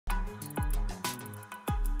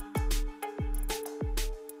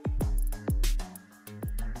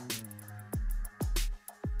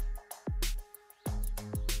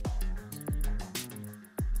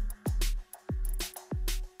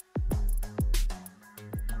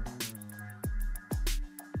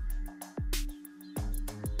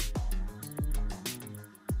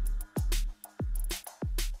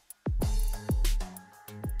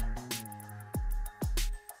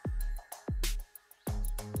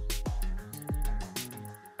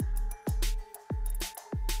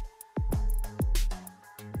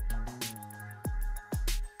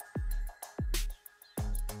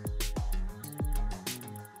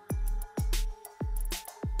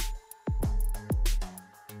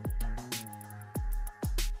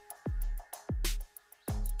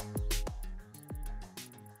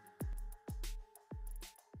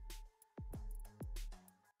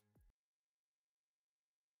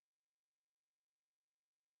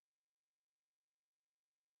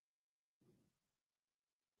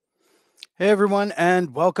Hey everyone,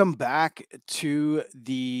 and welcome back to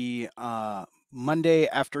the Monday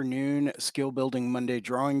afternoon skill building Monday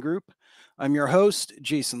drawing group. I'm your host,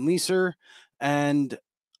 Jason Leeser, and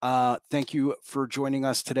thank you for joining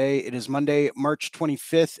us today. It is Monday, March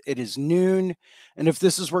 25th. It is noon. And if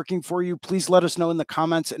this is working for you, please let us know in the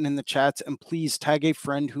comments and in the chats, and please tag a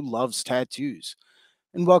friend who loves tattoos.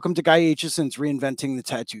 And welcome to Guy Aitchison's Reinventing the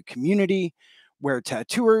Tattoo community, where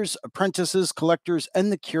tattooers, apprentices, collectors,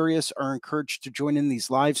 and the curious are encouraged to join in these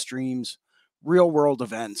live streams, real world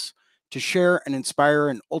events, to share and inspire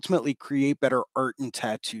and ultimately create better art and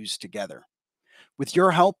tattoos together. With your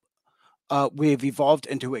help, we have evolved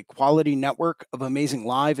into a quality network of amazing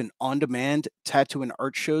live and on demand tattoo and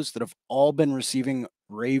art shows that have all been receiving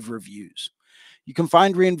rave reviews. You can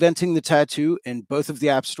find Reinventing the Tattoo in both of the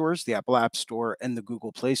app stores, the Apple App Store and the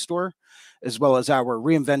Google Play Store, as well as our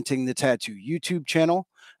Reinventing the Tattoo YouTube channel,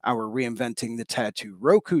 our Reinventing the Tattoo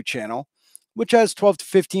Roku channel, which has 12 to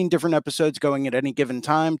 15 different episodes going at any given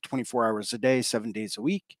time, 24 hours a day, 7 days a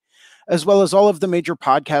week, as well as all of the major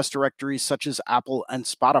podcast directories such as Apple and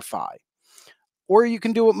Spotify. Or you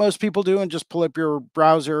can do what most people do and just pull up your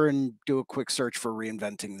browser and do a quick search for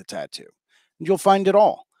Reinventing the Tattoo. And you'll find it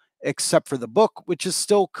all, except for the book, which is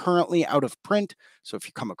still currently out of print. So if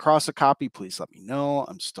you come across a copy, please let me know.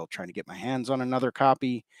 I'm still trying to get my hands on another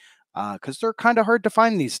copy because they're kind of hard to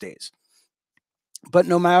find these days. But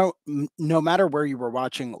no matter where you were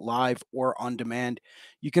watching live or on demand,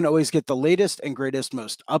 you can always get the latest and greatest,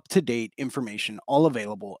 most up-to-date information all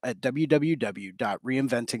available at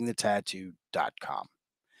www.reinventingthetattoo.com.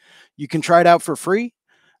 You can try it out for free.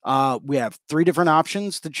 We have 3 different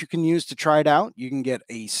options that you can use to try it out. You can get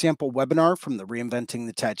a sample webinar from the Reinventing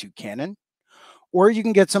the Tattoo Canon, or you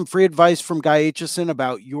can get some free advice from Guy Aitchison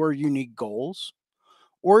about your unique goals,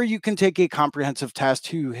 or you can take a comprehensive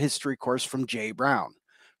tattoo history course from Jay Brown.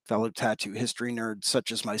 Fellow tattoo history nerds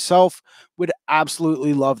such as myself would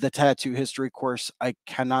absolutely love the tattoo history course. I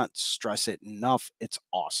cannot stress it enough. It's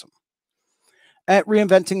awesome. At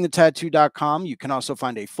reinventingthetattoo.com, you can also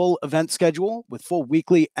find a full event schedule with full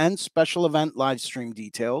weekly and special event live stream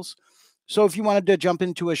details. So if you wanted to jump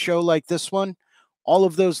into a show like this one, all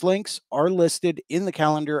of those links are listed in the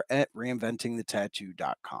calendar at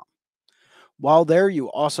reinventingthetattoo.com. While there,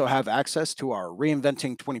 you also have access to our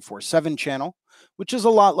Reinventing 24/7 channel, which is a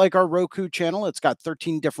lot like our Roku channel. It's got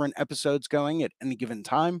 13 different episodes going at any given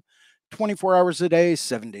time, 24 hours a day,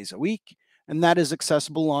 7 days a week, and that is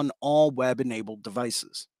accessible on all web enabled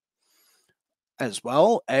devices. As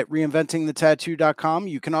well, at reinventingthetattoo.com,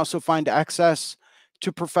 you can also find access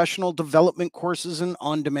to professional development courses and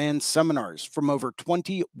on demand seminars from over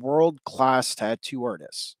 20 world class tattoo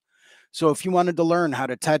artists. So if you wanted to learn how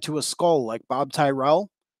to tattoo a skull like Bob Tyrell,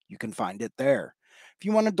 you can find it there. If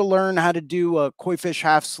you wanted to learn how to do a koi fish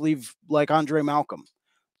half sleeve like Andre Malcolm,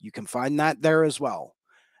 you can find that there as well.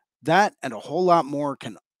 That and a whole lot more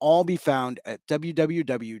can all be found at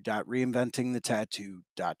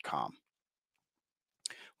www.reinventingthetattoo.com.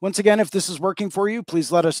 Once again, if this is working for you,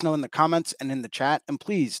 please let us know in the comments and in the chat, and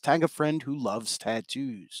please tag a friend who loves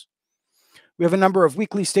tattoos. We have a number of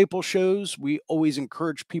weekly staple shows we always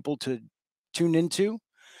encourage people to tune into.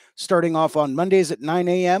 Starting off on Mondays at 9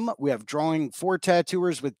 a.m., we have Drawing for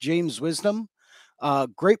Tattooers with James Wisdom.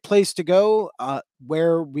 Great place to go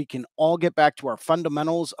where we can all get back to our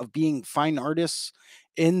fundamentals of being fine artists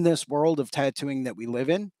in this world of tattooing that we live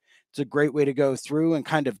in. It's a great way to go through and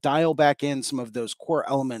kind of dial back in some of those core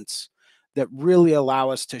elements that really allow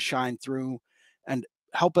us to shine through and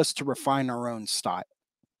help us to refine our own style.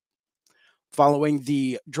 Following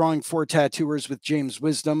the Drawing for Tattooers with James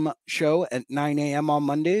Wisdom show at 9 a.m. on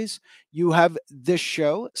Mondays, you have this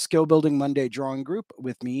show, Skill Building Monday Drawing Group,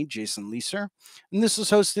 with me, Jason Leeser. And this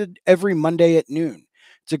is hosted every Monday at noon.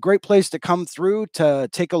 It's a great place to come through to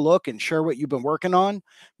take a look and share what you've been working on.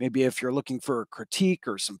 Maybe if you're looking for a critique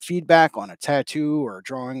or some feedback on a tattoo or a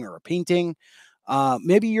drawing or a painting.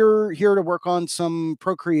 Maybe you're here to work on some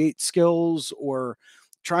Procreate skills or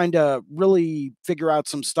trying to really figure out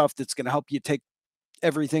some stuff that's going to help you take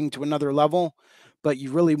everything to another level, but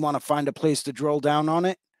you really want to find a place to drill down on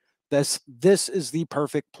it. This is the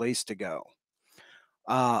perfect place to go.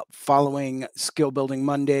 Following Skill Building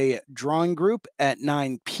Monday drawing group at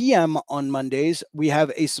 9 p.m. on Mondays, we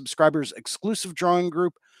have a subscribers exclusive drawing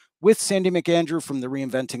group with Sandy McAndrew from the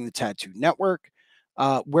Reinventing the Tattoo Network,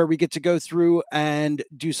 where we get to go through and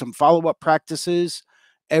do some follow-up practices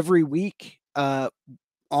every week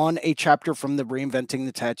on a chapter from the Reinventing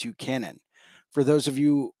the Tattoo canon. For those of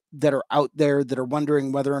you that are out there that are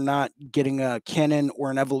wondering whether or not getting a canon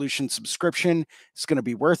or an evolution subscription is going to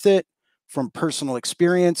be worth it, from personal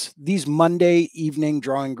experience, these Monday evening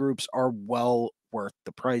drawing groups are well worth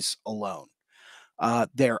the price alone.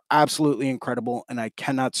 They're absolutely incredible, and I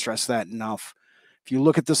cannot stress that enough. If you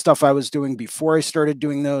look at the stuff I was doing before I started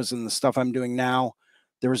doing those and the stuff I'm doing now,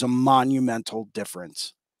 there is a monumental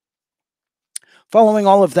difference. Following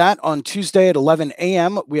all of that, on Tuesday at 11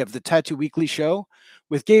 a.m., we have the Tattoo Weekly Show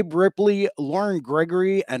with Gabe Ripley, Lauren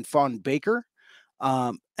Gregory, and Fawn Baker.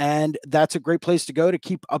 And that's a great place to go to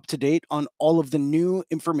keep up to date on all of the new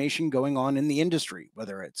information going on in the industry,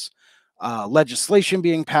 whether it's legislation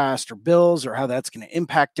being passed or bills or how that's going to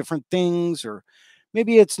impact different things, or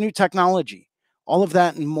maybe it's new technology. All of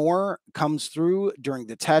that and more comes through during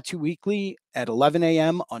the Tattoo Weekly at 11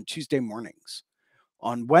 a.m. on Tuesday mornings.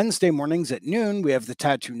 On Wednesday mornings at noon, we have the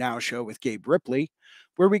Tattoo Now show with Gabe Ripley,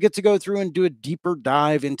 where we get to go through and do a deeper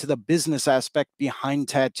dive into the business aspect behind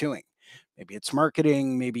tattooing. Maybe it's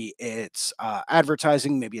marketing, maybe it's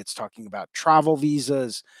advertising, maybe it's talking about travel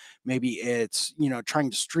visas, maybe it's, trying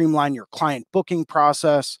to streamline your client booking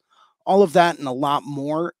process. All of that and a lot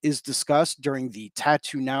more is discussed during the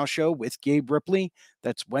Tattoo Now show with Gabe Ripley.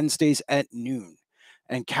 That's Wednesdays at noon.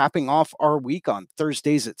 And capping off our week on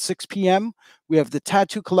Thursdays at 6 p.m., we have the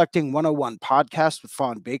Tattoo Collecting 101 podcast with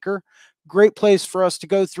Fawn Baker. Great place for us to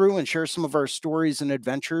go through and share some of our stories and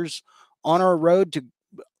adventures on our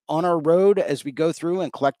road as we go through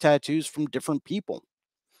and collect tattoos from different people.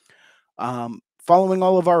 Following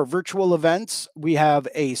all of our virtual events, we have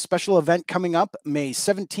a special event coming up May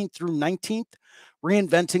 17th through 19th.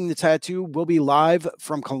 Reinventing the Tattoo will be live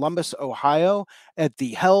from Columbus, Ohio at the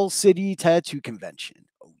Hell City Tattoo Convention.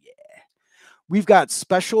 Oh, yeah. We've got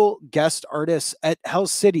special guest artists at Hell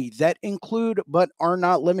City that include, but are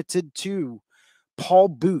not limited to, Paul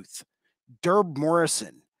Booth, Derb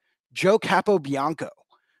Morrison, Joe Capobianco,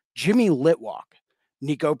 Jimmy Litwalk,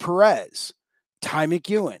 Nico Perez, Ty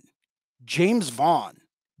McEwen, James Vaughn,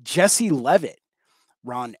 Jesse Levitt,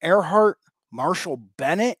 Ron Earhart, Marshall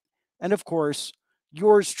Bennett, and of course,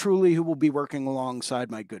 yours truly, who will be working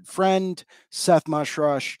alongside my good friend, Seth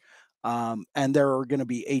Mushrush. And there are going to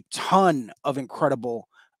be a ton of incredible,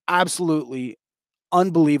 absolutely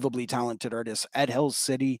unbelievably talented artists at Hills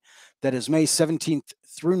City. That is May 17th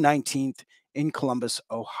through 19th in Columbus,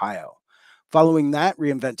 Ohio. Following that,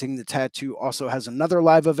 Reinventing the Tattoo also has another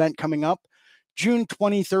live event coming up. June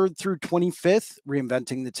 23rd through 25th,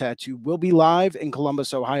 Reinventing the Tattoo will be live in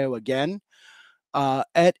Columbus, Ohio again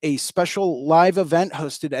at a special live event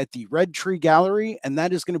hosted at the Red Tree Gallery, and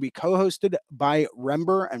that is going to be co-hosted by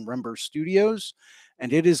Rember and Rember Studios,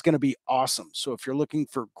 and it is going to be awesome. So if you're looking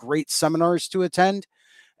for great seminars to attend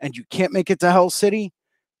and you can't make it to Hell City,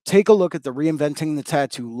 take a look at the Reinventing the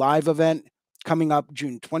Tattoo live event coming up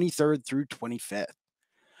June 23rd through 25th.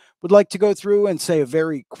 Would like to go through and say a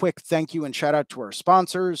very quick thank you and shout out to our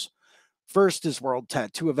sponsors. First is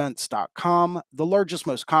worldtattooevents.com, the largest,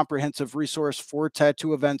 most comprehensive resource for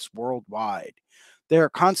tattoo events worldwide. They are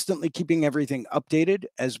constantly keeping everything updated.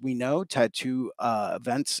 As we know, tattoo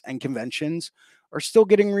events and conventions are still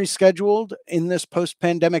getting rescheduled in this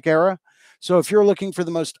post-pandemic era. So if you're looking for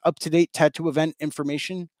the most up-to-date tattoo event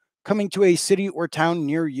information coming to a city or town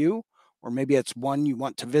near you, or maybe it's one you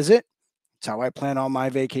want to visit, it's how I plan all my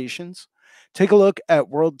vacations, take a look at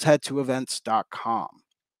worldtattooevents.com.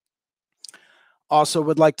 Also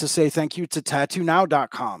would like to say thank you to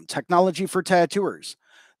tattoonow.com, technology for tattooers,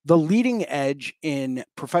 the leading edge in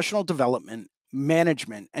professional development,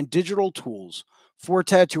 management, and digital tools for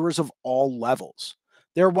tattooers of all levels.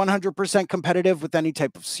 They're 100% competitive with any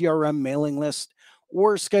type of CRM mailing list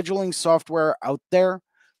or scheduling software out there.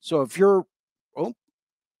 So if you're, oh,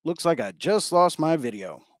 looks like I just lost my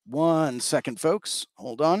video. 1 second, folks.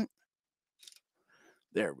 Hold on.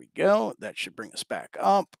 There we go. That should bring us back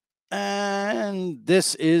up. And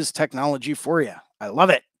this is technology for you. I love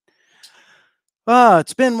it.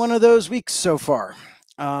 It's been one of those weeks so far.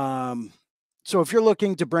 So if you're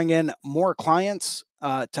looking to bring in more clients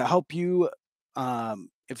to help you,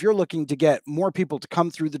 if you're looking to get more people to come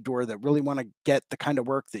through the door that really want to get the kind of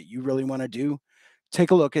work that you really want to do,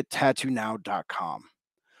 take a look at tattoonow.com.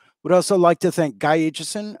 Would also like to thank Guy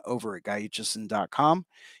Aitchison over at guyaitchison.com.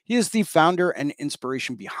 He is the founder and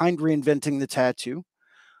inspiration behind Reinventing the Tattoo.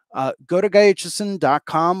 Go to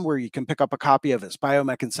guyaitchison.com where you can pick up a copy of his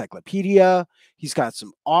Biomech Encyclopedia. He's got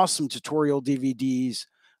some awesome tutorial DVDs.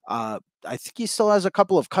 I think he still has a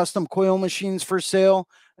couple of custom coil machines for sale,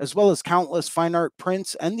 as well as countless fine art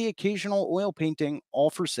prints and the occasional oil painting,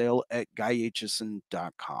 all for sale at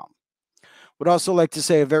guyaitchison.com. Would also like to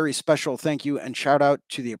say a very special thank you and shout out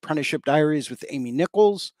to the Apprenticeship Diaries with Amy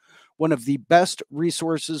Nichols, one of the best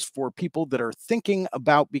resources for people that are thinking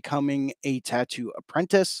about becoming a tattoo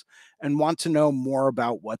apprentice and want to know more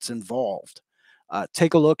about what's involved.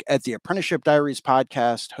 Take a look at the Apprenticeship Diaries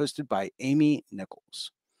podcast hosted by Amy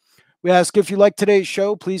Nichols. We ask if you like today's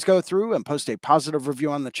show, please go through and post a positive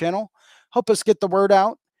review on the channel. Help us get the word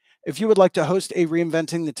out. If you would like to host a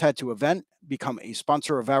Reinventing the Tattoo event, become a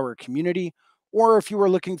sponsor of our community, or if you are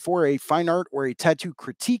looking for a fine art or a tattoo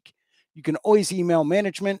critique, you can always email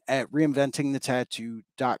management at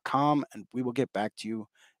reinventingthetattoo.com and we will get back to you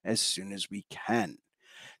as soon as we can.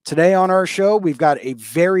 Today on our show, we've got a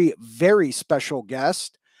very, very special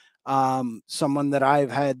guest, someone that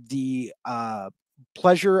I've had the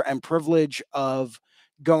pleasure and privilege of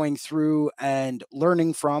going through and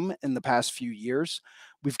learning from in the past few years.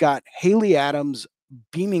 We've got Haley Adams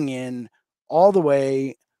beaming in all the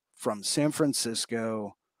way from San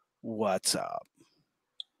Francisco. What's up?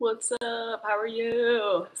 What's up? How are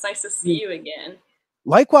you? It's nice to see you again.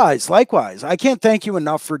 Likewise. I can't thank you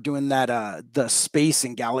enough for doing that the space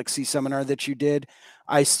and galaxy seminar that you did.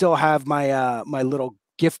 I still have my my little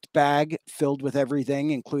gift bag filled with everything,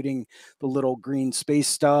 including the little green space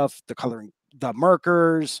stuff, the coloring, the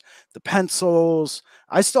markers, the pencils.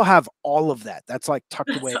 I still have all of that. That's like tucked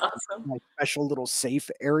That's away awesome. in my special little safe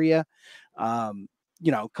area.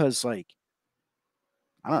 You know, because like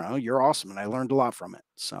I don't know, you're awesome and I learned a lot from it.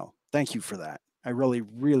 So thank you for that. I really,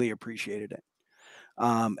 really appreciated it.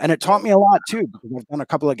 And it taught me a lot too, because I've done a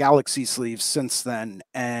couple of Galaxy sleeves since then,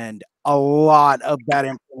 and a lot of that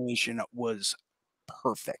information was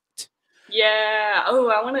perfect. Yeah.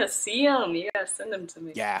 Oh, I want to see them. You gotta send them to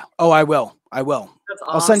me. Yeah. Oh, I will. That's awesome.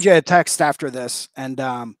 I'll send you a text after this, and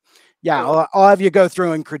yeah, Cool. I'll have you go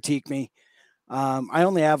through and critique me. I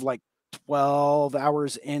only have like 12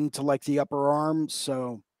 hours into like the upper arm,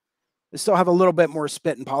 so I still have a little bit more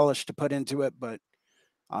spit and polish to put into it, but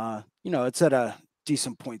you know, it's at a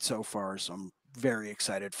decent point so far, so I'm very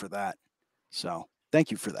excited for that. So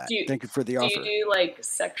thank you for that. Thank you for the offer. Do you do like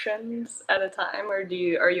sections at a time, or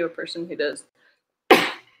are you a person who does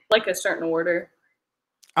like a certain order?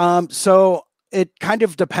 So it kind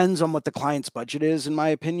of depends on what the client's budget is, in my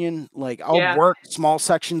opinion. Like I'll work small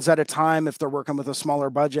sections at a time if they're working with a smaller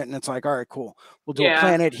budget, and it's like, all right, cool. We'll do a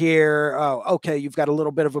planet here. Oh, okay, you've got a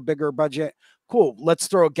little bit of a bigger budget. Cool. Let's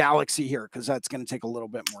throw a galaxy here because that's going to take a little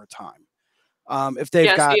bit more time. If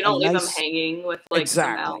they've got so you a don't leave them nice hanging with like some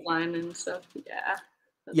outline and stuff. Yeah.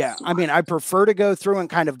 Yeah, I mean, I prefer to go through and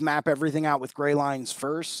kind of map everything out with gray lines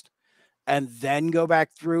first and then go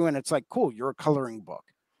back through and it's like, cool, you're a coloring book.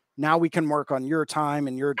 Now we can work on your time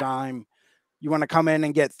and your dime. You want to come in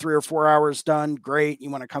and get 3 or 4 hours done? Great. You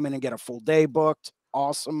want to come in and get a full day booked?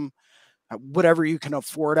 Awesome. Whatever you can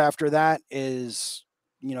afford after that is,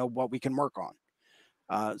 you know, what we can work on.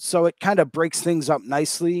 So it kind of breaks things up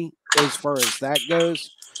nicely as far as that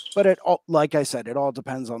goes. But it all, like I said, it all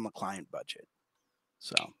depends on the client budget.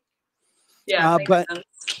 So, yeah, but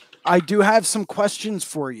I do have some questions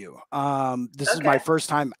for you. This is my first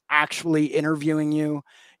time actually interviewing you.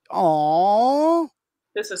 Oh,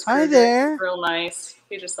 this is hi there. He's real nice.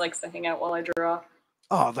 He just likes to hang out while I draw.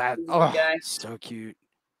 Oh, so cute.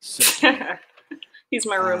 So cute. He's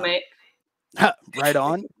my roommate. Right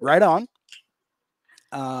on, right on.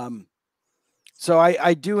 So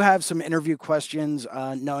I do have some interview questions,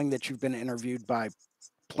 knowing that you've been interviewed by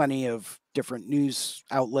plenty of different news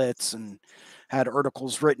outlets and had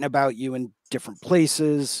articles written about you in different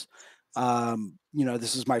places. You know,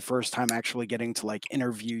 this is my first time actually getting to like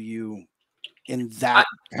interview you in that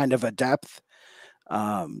kind of a depth. So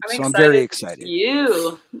I'm very excited.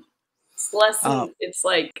 You. It's less than, it's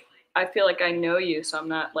like, I feel like I know you, so I'm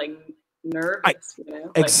not like nervous, you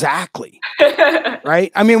know? Exactly.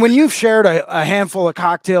 Right? I mean, when you've shared a handful of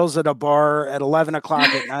cocktails at a bar at 11 o'clock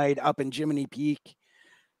at night up in Jiminy Peak,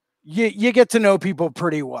 you get to know people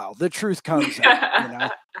pretty well. The truth comes out, you know?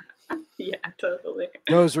 Yeah, totally.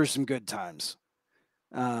 Those were some good times.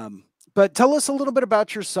 But tell us a little bit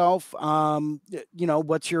about yourself. You know,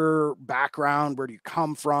 what's your background? Where do you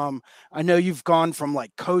come from? I know you've gone from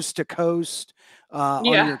like coast to coast on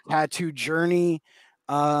your tattoo journey.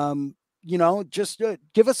 You know, just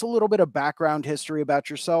give us a little bit of background history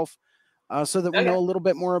about yourself so that we know a little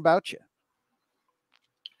bit more about you.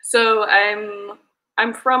 So I'm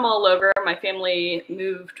from all over. My family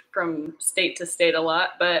moved from state to state a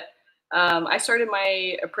lot, but I started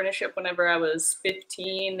my apprenticeship whenever I was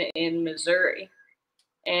 15 in Missouri.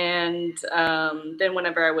 And then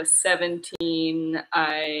whenever I was 17,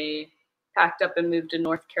 I packed up and moved to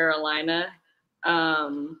North Carolina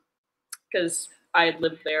because I had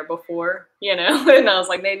lived there before, you know, and I was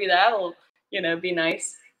like, maybe that'll, you know, be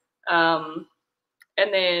nice.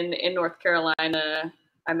 And then in North Carolina,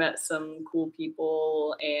 I met some cool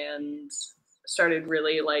people and started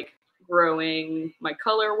really like growing my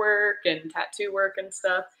color work and tattoo work and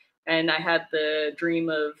stuff. And I had the dream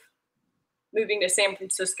of moving to San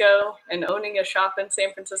Francisco and owning a shop in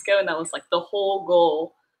San Francisco. And that was like the whole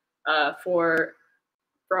goal for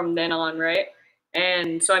from then on, right?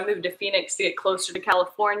 And so I moved to Phoenix to get closer to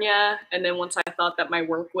California. And then once I thought that my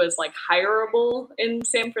work was like hireable in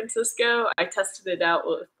San Francisco, I tested it out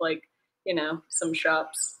with like, you know, some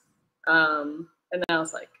shops. And then I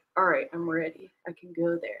was like, all right, I'm ready. I can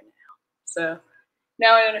go there now. So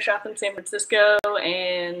now I own a shop in San Francisco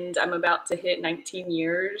and I'm about to hit 19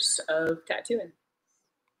 years of tattooing.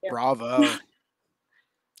 Yeah. Bravo.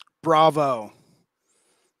 Bravo.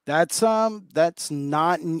 That's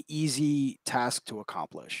not an easy task to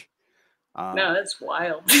accomplish. No, that's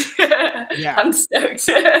wild. Yeah. I'm stoked.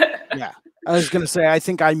 Yeah. I was going to say, I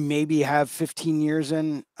think I maybe have 15 years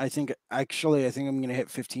in. I think I'm going to hit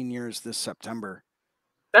 15 years this September.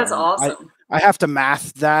 That's awesome. I have to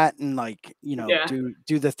math that and like, you know, Yeah.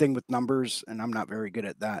 do the thing with numbers, and I'm not very good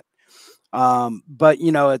at that. But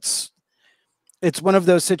you know, it's one of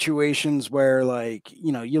those situations where like,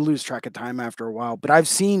 you know, you lose track of time after a while. But I've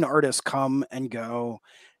seen artists come and go,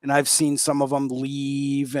 and I've seen some of them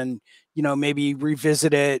leave and, you know, maybe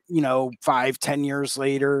revisit it, you know, 5-10 years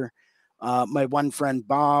later. My one friend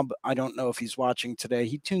Bob, I don't know if he's watching today,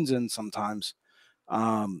 he tunes in sometimes.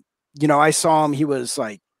 You know, I saw him, he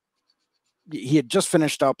had just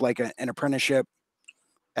finished up like an apprenticeship,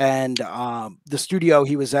 and the studio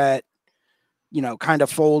he was at, you know, kind of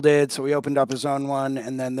folded. So he opened up his own one,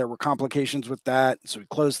 and then there were complications with that. So we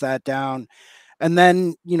closed that down. And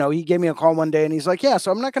then, you know, he gave me a call one day and he's like, yeah,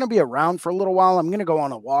 so I'm not going to be around for a little while. I'm going to go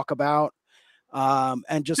on a walkabout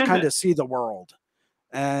and just kind of see the world.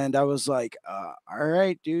 And I was like, all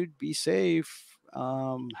right, dude, be safe.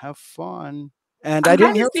 Have fun. And I I'm didn't kind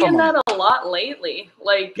of hear seeing from him. that a lot lately.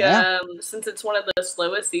 Like, Yeah. since it's one of the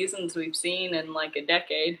slowest seasons we've seen in like a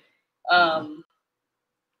decade, Mhm.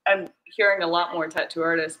 I'm hearing a lot more tattoo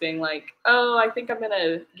artists being like, "Oh, I think I'm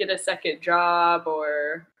gonna get a second job,"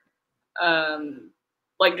 or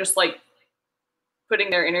like just like putting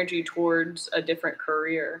their energy towards a different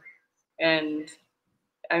career. And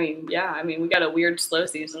I mean, yeah, I mean, we got a weird slow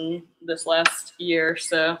season this last year,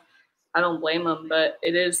 so I don't blame them. But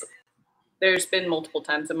it is, there's been multiple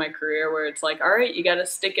times in my career where it's like, all right, you got to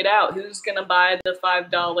stick it out. Who's going to buy the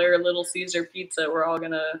 $5 Little Caesar pizza? We're all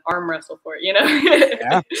going to arm wrestle for it, you know?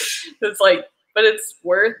 Yeah. It's like, but it's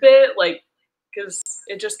worth it. Like, because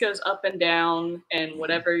it just goes up and down, and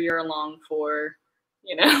whatever you're along for,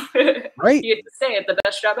 you know, Right. you get to say it, the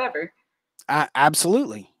best job ever.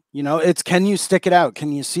 Absolutely. You know, it's, can you stick it out?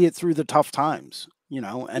 Can you see it through the tough times? You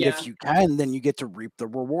know, and Yeah. if you can, then you get to reap the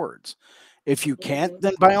rewards. If you can't, Mm-hmm.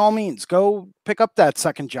 then by all means, go pick up that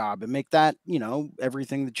second job and make that, you know,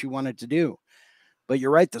 everything that you wanted to do. But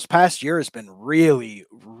you're right. This past year has been really,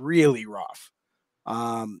 really rough.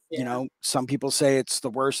 You Yeah. know, some people say it's the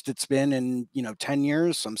worst it's been in, you know, 10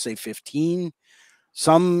 years. Some say 15.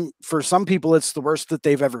 For some people, it's the worst that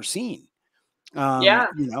they've ever seen. Yeah.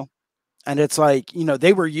 You know, and it's like, you know,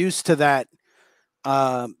 they were used to that,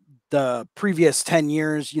 um, the previous 10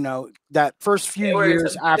 years, you know, that first few Where it's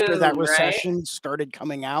years a after that boom, right? recession started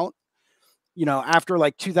coming out, you know, after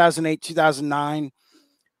like 2008, 2009,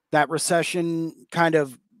 that recession kind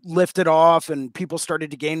of lifted off and people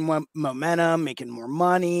started to gain momentum, making more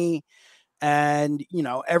money, and, you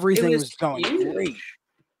know, It everything was was going great. huge.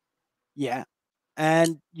 Yeah.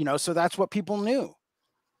 And, you know, so that's what people knew.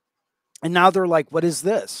 And now they're like, what is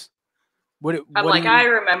this? I'm What do like, I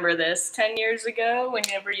you, remember this 10 years ago,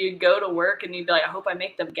 whenever you'd go to work and you'd be like, I hope I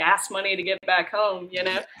make the gas money to get back home, you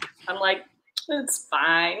know? yeah, I'm like, it's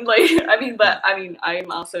fine. Like, I mean, yeah, but I mean,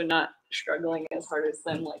 I'm also not struggling as hard as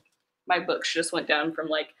them. Like, my books just went down from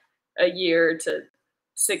like a year to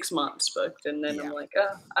 6 months booked. And then I'm yeah. like,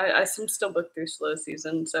 oh, I'm still booked through slow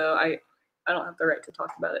season. So I don't have the right to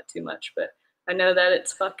talk about it too much, but I know that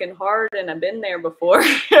it's fucking hard and I've been there before.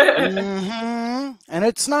 And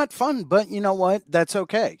it's not fun, but you know what? That's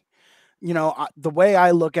okay. You know, the way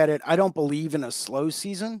I look at it, I don't believe in a slow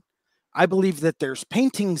season. I believe that there's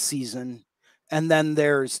painting season and then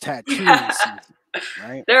there's tattooing season,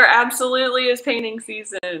 right? There absolutely is painting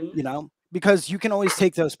season. You know, because you can always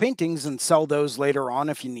take those paintings and sell those later on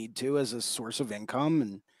if you need to as a source of income,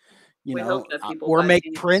 and, you We hope know, that people or buy make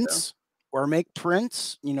paints. So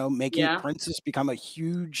prints, you know, making yeah, prints has become a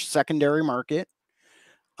huge secondary market.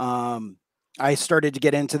 Um, I started to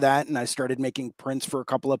get into that and I started making prints for a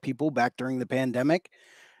couple of people back during the pandemic,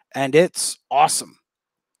 and it's awesome.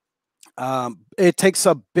 It takes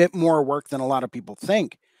a bit more work than a lot of people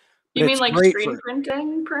think, but You mean it's like great screen for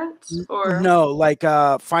printing prints or? no, like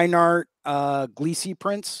fine art, Gleesy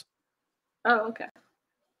prints. Oh, okay.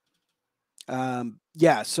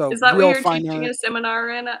 Yeah, so Is that what real you're fine teaching art. a seminar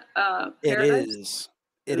in It Paradise? is.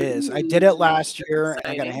 It is. I did it Ooh, last that's year and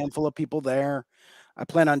I got a exciting. handful of people there. I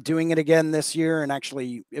plan on doing it again this year. And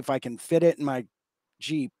actually, if I can fit it in my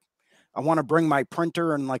Jeep, I want to bring my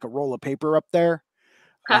printer and like a roll of paper up there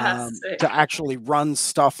Sick. to actually run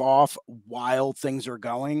stuff off while things are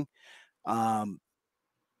going. Um,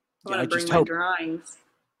 I'm yeah, I gonna bring just my hope. drawings.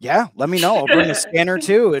 Yeah, let me know. I'll bring a scanner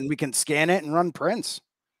too, and we can scan it and run prints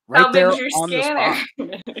right How there big's your on the scanner?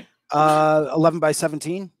 spot. 11 by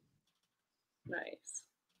 17. Nice.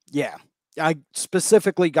 Yeah. I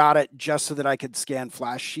specifically got it just so that I could scan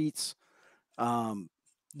flash sheets, um,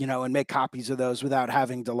 and make copies of those without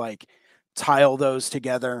having to like tile those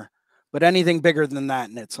together. But anything bigger than that,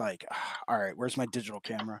 and it's like, all right, where's my digital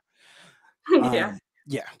camera? Yeah.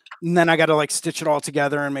 Yeah. And then I got to like stitch it all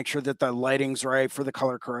together and make sure that the lighting's right for the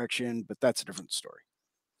color correction, but that's a different story.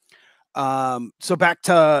 So back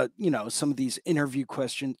to, some of these interview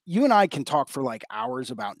questions. You and I can talk for like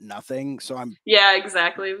hours about nothing. So I'm Yeah,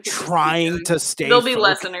 exactly. We could just keep trying going. to stay They'll be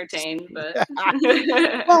less focused. entertained, but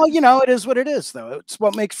Well, it is what it is, though. It's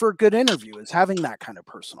what makes for a good interview is having that kind of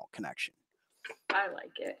personal connection. I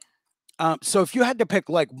like it. So if you had to pick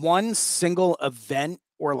like one single event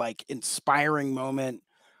or like inspiring moment,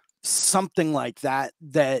 something like that,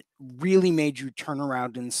 that really made you turn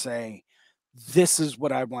around and say, this is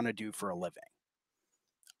what I want to do for a living.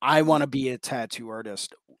 I want to be a tattoo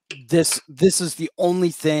artist. This is the only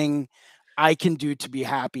thing I can do to be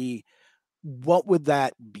happy. What would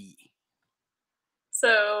that be?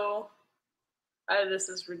 So, this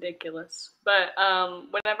is ridiculous. But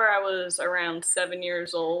whenever I was around 7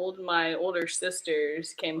 years old, my older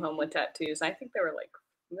sisters came home with tattoos. I think they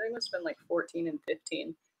must have been like 14 and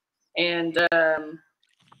 15. And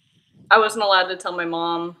I wasn't allowed to tell my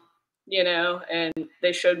mom, and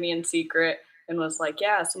they showed me in secret and was like,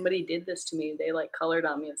 yeah, somebody did this to me. They like colored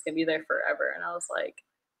on me. It's going to be there forever. And I was like,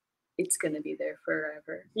 it's going to be there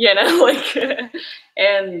forever, like,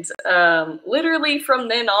 and literally from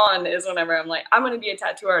then on is whenever I'm like, I'm going to be a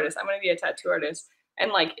tattoo artist. I'm going to be a tattoo artist.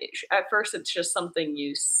 And like, at first it's just something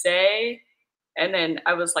you say. And then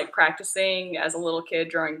I was like practicing as a little kid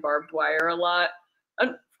drawing barbed wire a lot.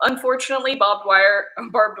 Unfortunately, barbed wire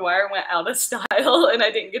went out of style, and I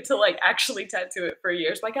didn't get to like actually tattoo it for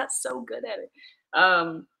years. But I got so good at it.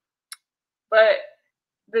 But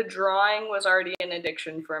the drawing was already an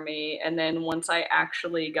addiction for me, and then once I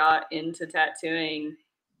actually got into tattooing,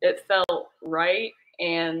 it felt right,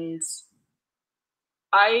 and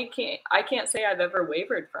I can't say I've ever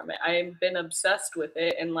wavered from it. I've been obsessed with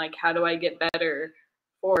it, and like, how do I get better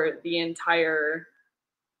for the entire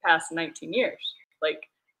past 19 years? Like,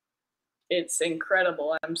 it's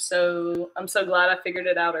incredible. I'm so glad I figured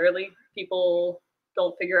it out early. People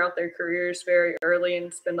don't figure out their careers very early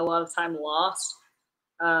and spend a lot of time lost.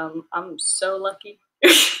 I'm so lucky.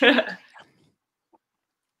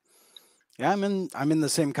 Yeah, I'm in the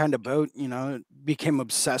same kind of boat, became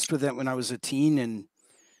obsessed with it when I was a teen, and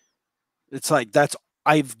it's like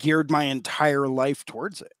I've geared my entire life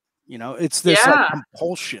towards it. It's this like Yeah,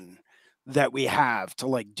 compulsion that we have to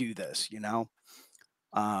like do this.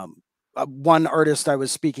 One artist I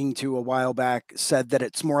was speaking to a while back said that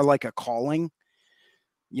it's more like a calling.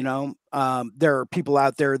 There are people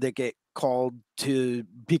out there that get called to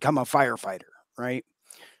become a firefighter, right?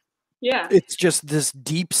 yeah. It's just this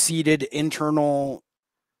deep-seated internal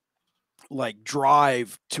like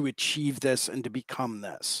drive to achieve this and to become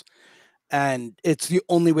this. And it's the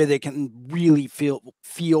only way they can really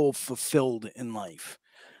feel fulfilled in life.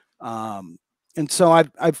 Um, and so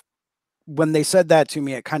I've when they said that to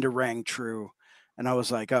me, it kind of rang true. And I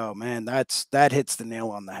was like, oh man, that hits the nail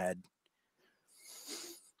on the head.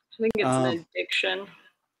 I think it's an Um, addiction.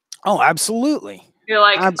 oh, absolutely. You're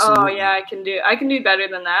like, oh yeah, Absolutely. I can do better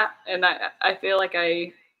than that, and I feel like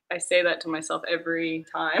I say that to myself every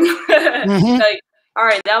time. Hmm. Like, all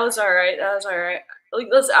right, that was all right, that was all right. Like,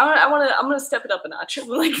 listen, I'm gonna step it up a notch.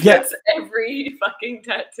 Like, Yeah, that's every fucking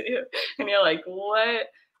tattoo, and you're like, what?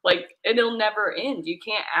 Like, it'll never end. You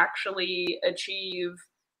can't actually achieve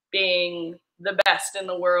being the best in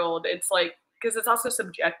the world. It's like, because it's also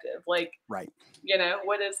subjective. Like, right.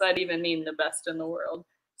 what does that even mean, the best in the world?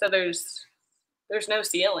 So there's no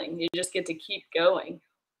ceiling. You just get to keep going.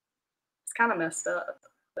 It's kind of messed up,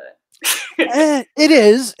 but It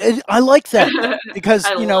is. I like that though, because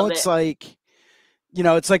I love it.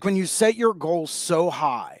 it's like when you set your goals so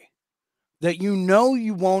high that you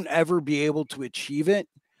won't ever be able to achieve it,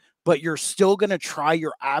 but you're still going to try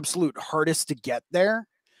your absolute hardest to get there.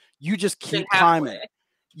 You just Then keep climbing. halfway.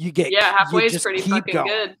 You get, Yeah, you halfway is just pretty keep fucking going.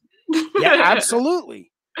 good. Yeah,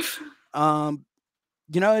 absolutely.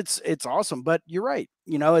 You know, it's awesome, but you're right.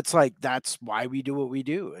 You know, it's like, that's why we do what we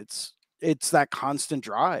do. It's that constant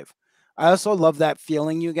drive. I also love that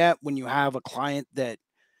feeling you get when you have a client that,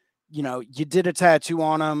 you know, you did a tattoo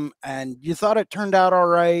on them and you thought it turned out all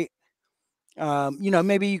right. You know,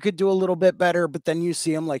 maybe you could do a little bit better, but then you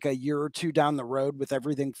see them like a year or two down the road with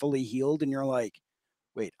everything fully healed, and you're like,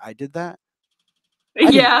 wait, I did that? I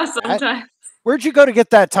didn't Yeah, do that. sometimes. Where'd you go to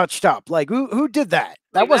get that touched up? Like, who did that?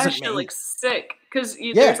 That Like, that wasn't shit me. looks sick. Because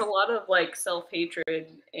there's Yeah. a lot of, like, self-hatred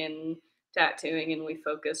in tattooing, and we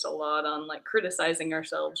focus a lot on, like, criticizing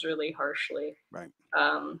ourselves really harshly. Right.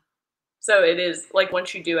 So it is, like,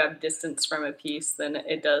 once you do have distance from a piece, then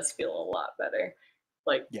it does feel a lot better.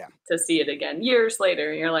 Like, Yeah. to see it again years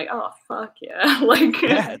later, and you're like, "Oh, fuck yeah." Like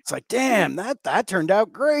Yeah. It's like, damn, that turned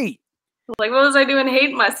out great. like, what was I doing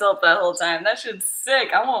hating myself that whole time? That shit's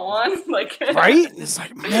sick. I want one. Like Right? And it's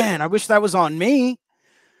like, man, I wish that was on me.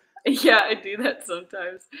 yeah, I do that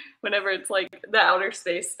sometimes. Whenever it's like the outer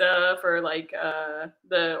space stuff or like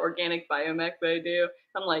the organic biomech that I do,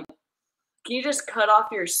 I'm like, can you just cut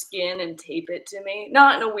off your skin and tape it to me?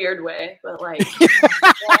 Not in a weird way, but like,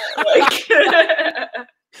 like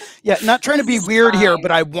Yeah, not trying to this be is weird here, but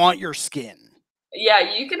fine. I want your skin.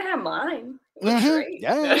 Yeah, you can have mine. It looks Yeah, great.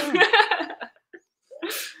 yeah.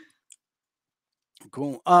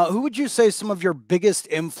 Cool. Who would you say some of your biggest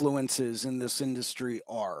influences in this industry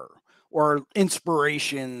are, or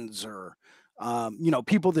inspirations, or you know,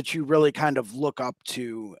 people that you really kind of look up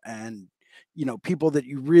to, and you know, people that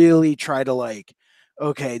you really try to like,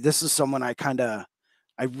 okay, this is someone I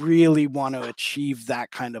really want to achieve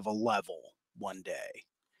that kind of a level one day.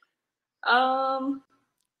 um,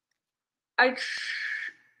 I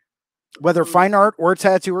Whether fine art or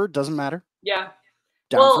tattooer, doesn't matter. yeah.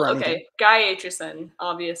 Down Well, for anything. okay. Guy Aitchison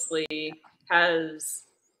obviously has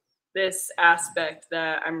this aspect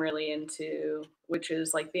that I'm really into, which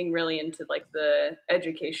is like being really into like the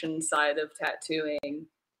education side of tattooing.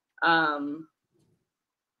 Um,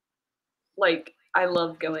 like I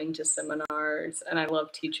love going to seminars and I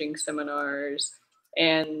love teaching seminars,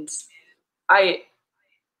 and I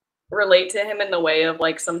relate to him in the way of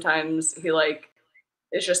like sometimes he like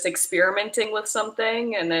is just experimenting with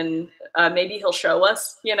something, and then maybe he'll show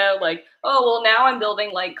us, you know, like, oh well, now I'm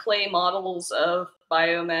building like clay models of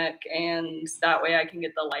biomech, and that way I can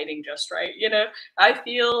get the lighting just right, you know. I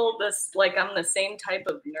feel this like I'm the same type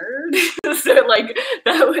of nerd so like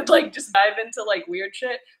that would like just dive into like weird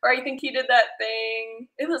shit. Or I think he did that thing,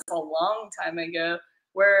 it was a long time ago,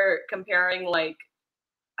 where comparing like,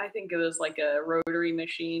 I think it was like a rotary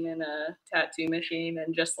machine and a tattoo machine,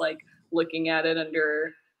 and just like looking at it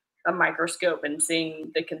under a microscope and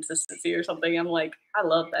seeing the consistency or something. I'm like, I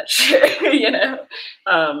love that shit, you know.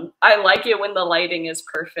 I like it when the lighting is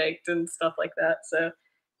perfect and stuff like that. So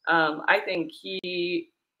I think he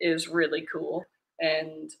is really cool,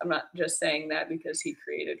 and I'm not just saying that because he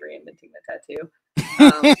created Reinventing the Tattoo.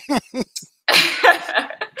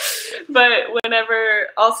 But whenever,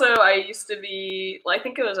 also I used to be, I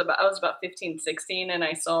think it was about, I was about 15, 16, and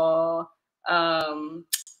I saw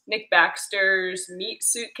Nick Baxter's meat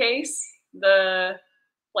suitcase, the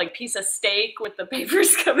like piece of steak with the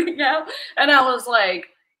papers coming out, and I was like,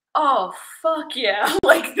 oh fuck yeah,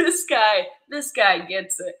 like this guy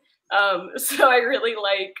gets it. So I really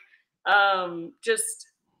like just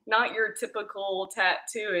not your typical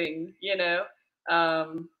tattooing, you know.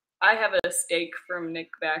 I have a steak from Nick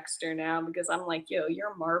Baxter now because I'm like, yo,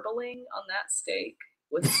 your marbling on that steak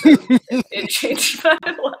was so good. It changed my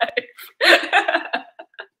life.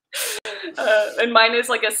 And mine is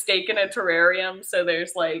like a steak in a terrarium. So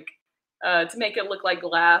there's like, to make it look like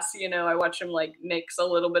glass, you know, I watch him like mix a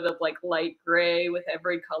little bit of like light gray with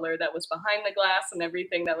every color that was behind the glass, and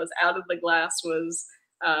everything that was out of the glass was,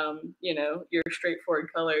 you know, your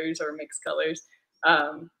straightforward colors or mixed colors.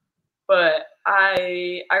 But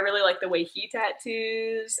I really like the way he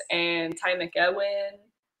tattoos, and Ty McEwen.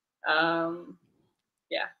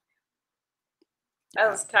 Yeah,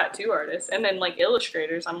 as tattoo artists, and then like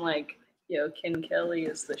illustrators, I'm like, yo, Ken Kelly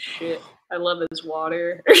is the shit. I love his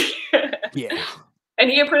water. Yeah. And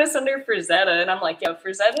he apprenticed under Frazetta, and I'm like, yo,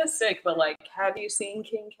 Frazetta's sick, but like, have you seen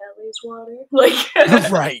King Kelly's water?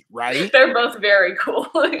 Like, Right. they're both very cool.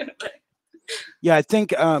 Yeah, I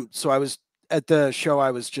think so I was at the show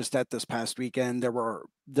I was just at this past weekend.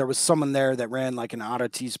 There was someone there that ran like an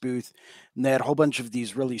oddities booth, and they had a whole bunch of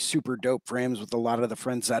these really super dope frames with a lot of the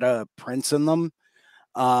Franzetta prints in them.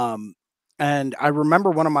 Um and I remember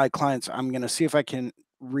one of my clients, I'm gonna see if I can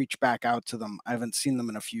reach back out to them. I haven't seen them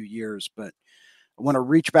in a few years, but I want to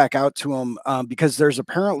reach back out to them because there's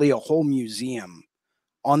apparently a whole museum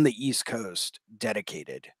on the East Coast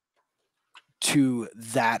dedicated to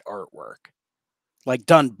that artwork, like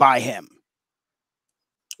done by him.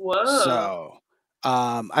 Whoa. So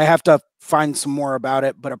I have to find some more about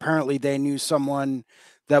it, but apparently they knew someone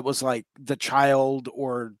that was like the child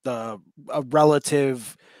or a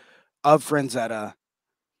relative of Franzetta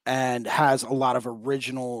and has a lot of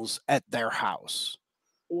originals at their house.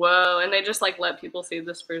 Whoa, and they just like let people see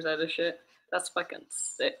this Franzetta shit. That's fucking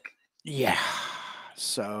sick. Yeah.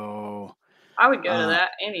 So I would go to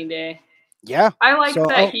that any day. Yeah. I like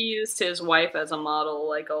that he used his wife as a model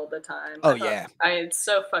like all the time. Oh yeah. It's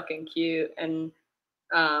so fucking cute, and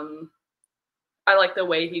I like the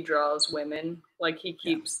way he draws women. Like he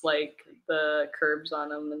keeps like the curves on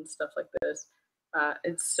them and stuff like this.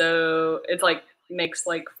 It's like makes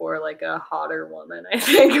like for like a hotter woman, I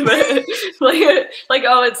think. But like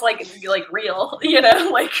oh, it's like real, you know?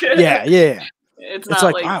 Like yeah. It's not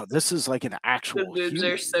like wow, this is like an actual. The boobs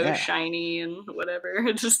human. are so shiny and whatever.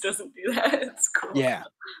 It just doesn't do that. It's cool. Yeah.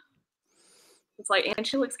 It's like, and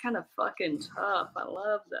she looks kind of fucking tough. I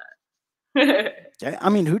love that. Yeah, I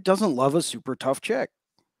mean, who doesn't love a super tough chick?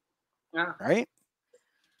 Yeah. Right?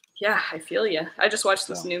 Yeah, I feel you. I just watched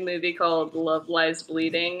this new movie called Love Lies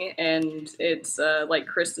Bleeding, and it's like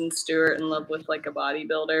Kristen Stewart in love with like a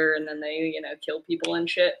bodybuilder, and then they, kill people and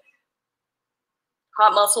shit.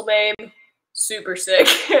 Hot muscle babe, super sick,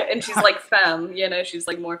 and she's like femme, she's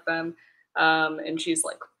like more femme, and she's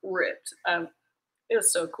like ripped. It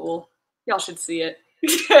was so cool. Y'all should see it.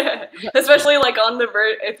 Especially like on the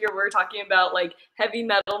if we're talking about like Heavy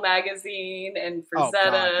Metal Magazine and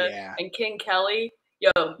Franzetta and King Kelly.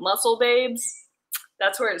 Yo, Muscle Babes,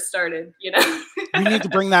 that's where it started, We need to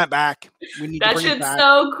bring that back. That shit's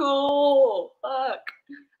so cool. Fuck.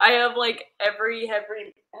 I have like every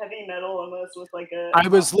heavy metal almost with like a. I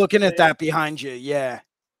was looking at that behind you. Yeah.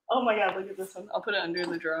 Oh my god, look at this one. I'll put it under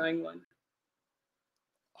the drawing one.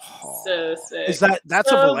 Oh, so sick. Is that's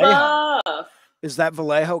so a Vallejo? Buff. Is that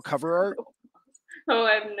Vallejo cover art? Oh,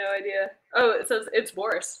 I have no idea. Oh, it says it's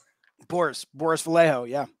Boris. Boris Vallejo,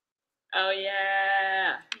 yeah. Oh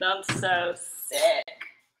yeah, that's so sick.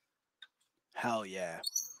 Hell yeah.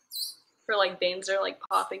 Her like veins are like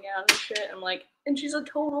popping out and shit. I'm like, and she's a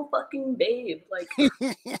total fucking babe. Like,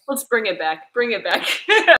 let's bring it back. Bring it back.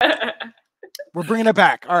 We're bringing it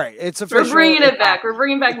back. All right, it's official. We're bringing it back. We're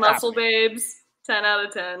bringing back Muscle Babes. 10 out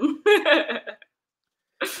of 10.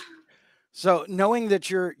 So, knowing that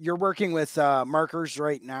you're working with markers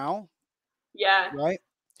right now. Yeah. Right.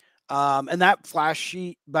 And that flash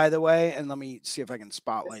sheet, by the way, and let me see if I can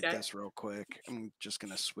spotlight this real quick. I'm just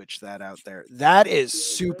going to switch that out there. That is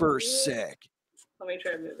super sick. Let me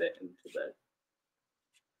try to move it into the.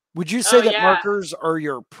 Would you say that markers are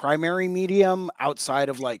your primary medium outside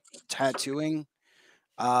of like tattooing?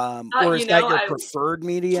 Or is that your preferred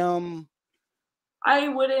medium? I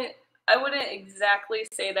wouldn't exactly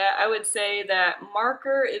say that. I would say that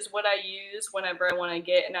marker is what I use whenever I want to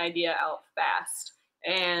get an idea out fast.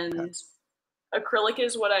 And acrylic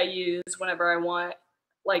is what I use whenever I want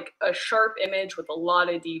like a sharp image with a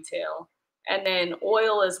lot of detail. And then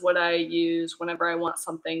oil is what I use whenever I want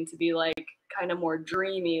something to be like kind of more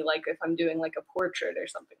dreamy, like if I'm doing like a portrait or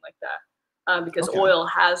something like that. Because oil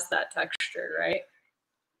has that texture, right?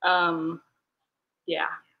 Yeah.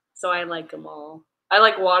 So I like them all. I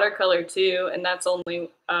like watercolor too, and that's only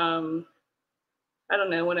I don't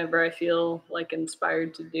know, whenever I feel like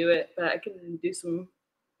inspired to do it, but I can do some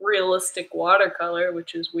realistic watercolor,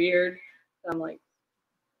 which is weird. I'm like,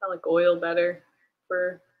 I like oil better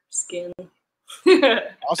for skin.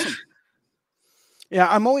 Awesome. Yeah,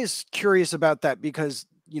 I'm always curious about that because,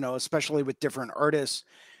 especially with different artists,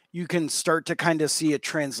 you can start to kind of see a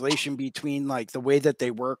translation between like the way that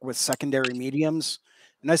they work with secondary mediums.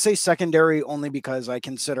 And I say secondary only because I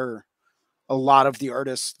consider a lot of the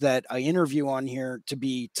artists that I interview on here to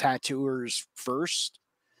be tattooers first,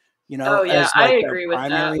 Oh yeah, as like I agree with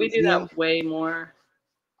that. We do that way more.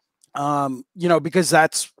 Because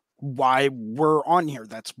that's why we're on here.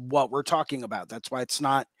 That's what we're talking about. That's why it's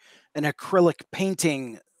not an acrylic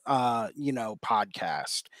painting,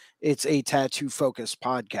 podcast. It's a tattoo focused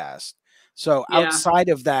podcast. So outside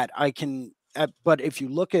of that, but if you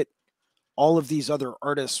look at all of these other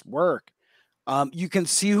artists' work, you can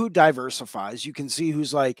see who diversifies. You can see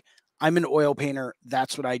who's like, I'm an oil painter.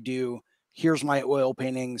 That's what I do. Here's my oil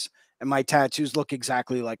paintings, and my tattoos look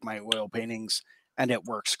exactly like my oil paintings, and it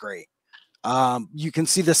works great. You can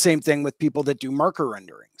see the same thing with people that do marker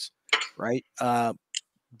renderings, right?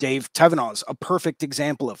 Dave Tevenaugh's a perfect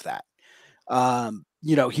example of that.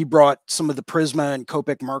 you know, he brought some of the Prisma and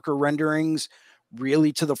Copic marker renderings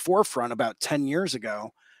really to the forefront about 10 years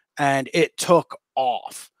ago, and it took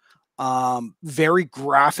off. Very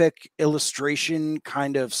graphic illustration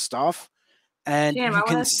kind of stuff, and Damn, you I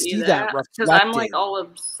can want to see see that that because I'm like reflected. all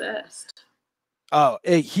obsessed. Oh,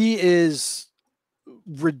 he is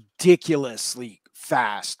ridiculously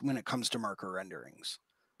fast when it comes to marker renderings.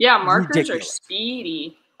 Yeah, markers are Ridiculous.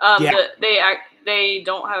 speedy. Yeah, They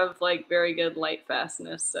don't have like very good light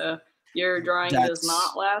fastness, so your drawing does that's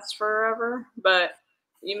not last forever. But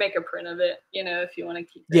you make a print of it, you know, if you want to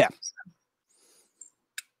keep it. yeah,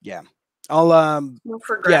 yeah. I'll Well,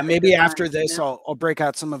 for yeah, graphic maybe design, after you this know, I'll break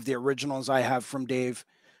out some of the originals I have from Dave,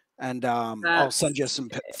 and I'll send you that's some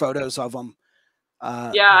photos of them.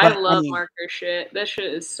 yeah. I But I love mean, marker shit. This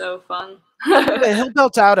shit is so fun. yeah, he'll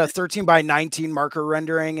build out a 13 by 19 marker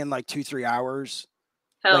rendering in like 2-3 hours,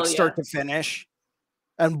 like Hell start yeah. to finish.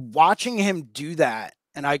 And watching him do that,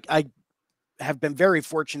 and I have been very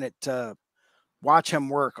fortunate to watch him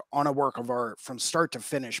work on a work of art from start to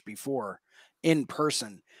finish before in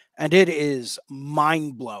person. And it is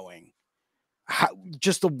mind blowing how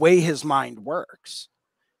just the way his mind works,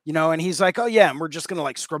 you know. And he's like, oh yeah, and we're just going to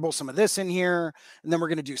like scribble some of this in here, and then we're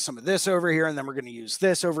going to do some of this over here, and then we're going to use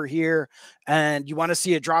this over here. And you want to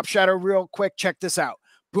see a drop shadow real quick? Check this out.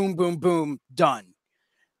 Boom, boom, boom, done.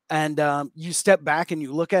 And you step back and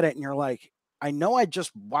you look at it and you're like, I know I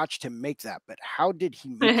just watched him make that, but how did he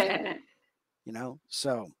make that? You know,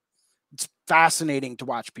 so it's fascinating to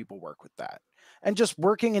watch people work with that, and just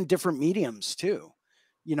working in different mediums too.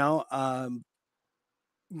 You know,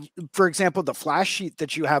 for example, the flash sheet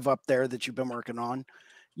that you have up there that you've been working on,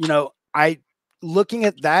 you know, I looking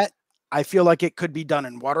at that, I feel like it could be done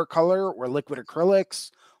in watercolor or liquid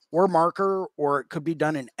acrylics or marker, or it could be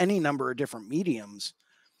done in any number of different mediums.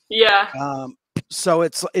 Yeah, Um, so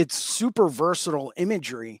it's super versatile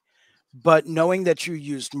imagery, but knowing that you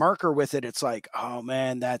used marker with it, it's like, oh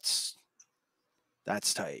man, that's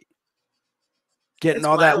tight. Getting it's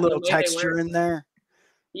all that wild the little way they work. texture in there.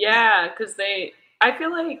 Yeah, Yeah, because I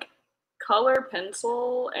feel like color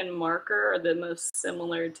pencil and marker are the most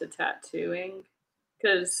similar to tattooing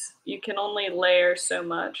because you can only layer so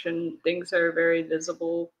much and things are very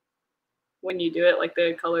visible when you do it. Like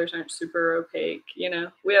the colors aren't super opaque, you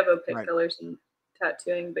know. We have opaque right, colors in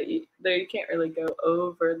tattooing, but you can't really go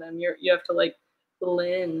over them. You have to like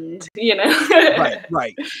blend, you know. right,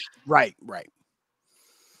 right, right, right.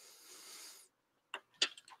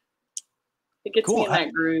 It gets me Cool. in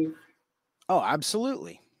that groove. Oh,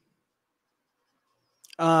 absolutely.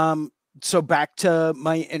 Um, so back to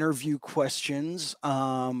my interview questions.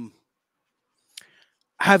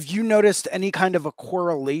 Have you noticed any kind of a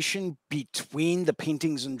correlation between the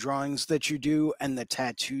paintings and drawings that you do and the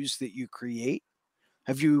tattoos that you create?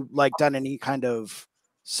 Have you like done any kind of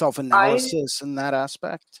I self-analysis in that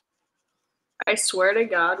aspect? I swear to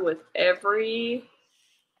God, with every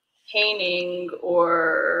painting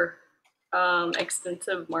or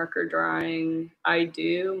extensive marker drawing I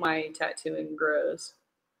do, my tattooing grows.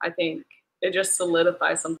 I think it just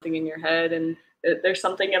solidifies something in your head, and there's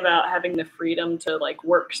something about having the freedom to like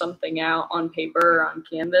work something out on paper or on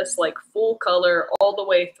canvas, like full color all the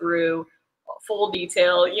way through, full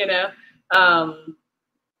detail. You know, um,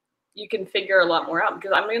 you can figure a lot more out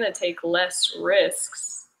because I'm going to take less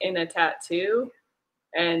risks in a tattoo,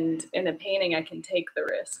 and in a painting I can take the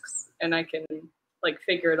risks and I can like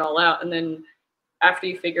figure it all out. And then after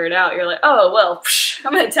you figure it out, you're like, oh well,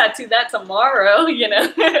 I'm gonna tattoo that tomorrow, you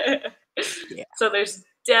know. Yeah. So there's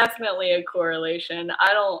definitely a correlation.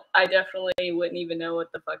 I definitely wouldn't even know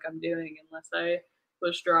what the fuck I'm doing unless I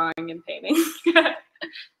was drawing and painting.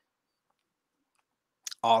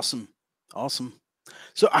 Awesome. Awesome.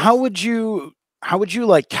 So how would you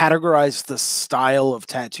like categorize the style of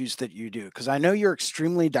tattoos that you do? Because I know you're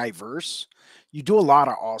extremely diverse. You do a lot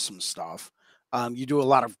of awesome stuff. You do a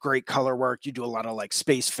lot of great color work. You do a lot of like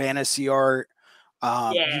space fantasy art.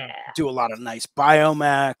 You Yeah. do a lot of nice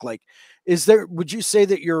biomac. Like, would you say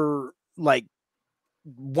that you're like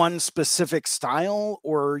one specific style,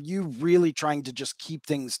 or are you really trying to just keep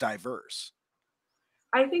things diverse?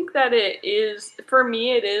 I think that it is, for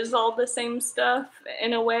me it is all the same stuff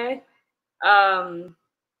in a way. Um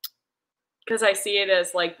because I see it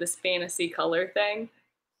as like this fantasy color thing.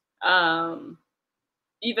 Um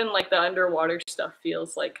Even like the underwater stuff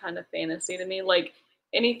feels like kind of fantasy to me. Like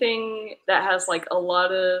anything that has like a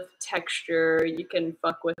lot of texture, you can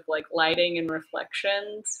fuck with like lighting and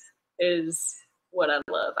reflections is what I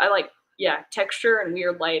love. I like, yeah, texture and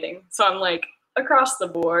weird lighting. So I'm like across the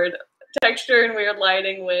board, texture and weird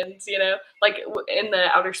lighting wins, you know? Like in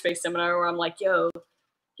the outer space seminar where I'm like, yo,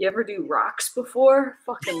 you ever do rocks before?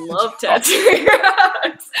 Fucking love tattooing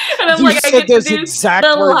rocks. And I'm You like, I said get to those do exact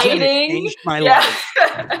the words and it lighting. changed my Yeah.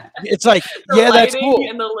 life. It's like, The yeah, that's lighting cool.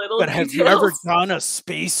 and the little But have you ever details. done a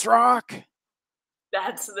space rock?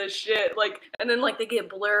 That's the shit. Like, and then like they get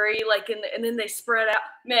blurry, like, and then they spread out.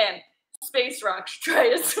 Man, space rocks. Try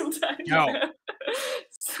it sometime. No.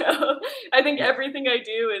 So I think Yeah. everything I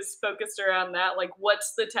do is focused around that. Like,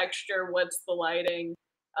 what's the texture? What's the lighting?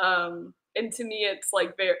 And to me, it's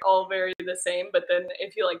like all very the same. But then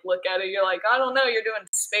if you like look at it, you're like, I don't know. You're doing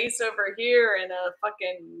space over here and a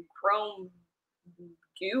fucking chrome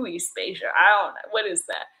gooey spaceship. I don't know. What is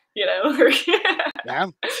that? You know? Yeah.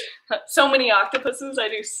 So many octopuses. I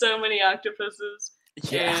do so many octopuses.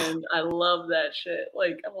 Yeah. And I love that shit.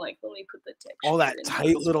 Like, I'm like, let me put the texture. All that in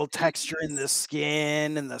tight those little texture in pieces. the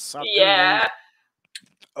skin and the sucker. Yeah.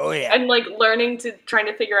 Oh yeah. And like trying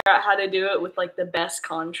to figure out how to do it with like the best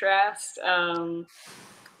contrast.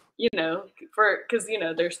 You know, because you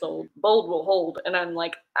know, there's the bold will hold, and I'm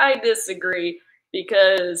like, I disagree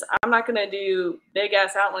because I'm not gonna do big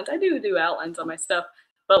ass outlines. I do outlines on my stuff,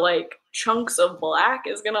 but like chunks of black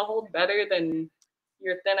is gonna hold better than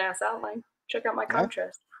your thin ass outline. Check out my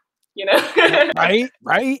contrast. You know, right.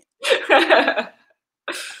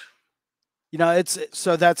 You know, it's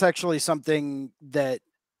so that's actually something that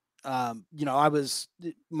you know,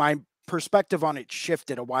 my perspective on it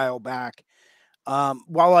shifted a while back.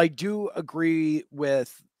 While I do agree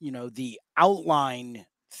with, you know, the outline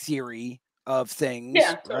theory of things,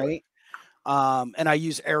 yeah, totally. right? And I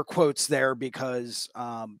use air quotes there because,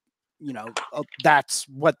 you know, that's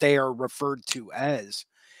what they are referred to as.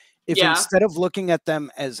 If Yeah, instead of looking at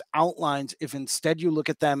them as outlines, if instead you look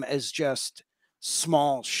at them as just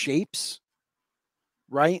small shapes,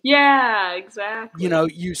 right? yeah, You exactly. know,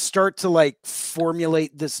 you start to like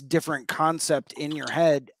formulate this different concept in your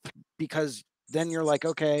head because then you're like,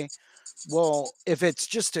 okay, well, if it's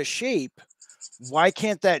just a shape, why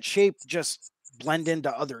can't that shape just blend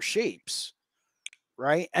into other shapes?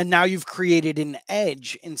 Right. And now you've created an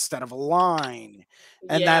edge instead of a line.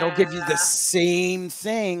 And that'll Yeah, give you the same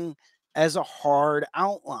thing as a hard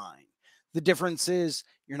outline. The difference is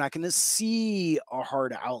you're not going to see a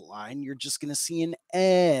hard outline. You're just going to see an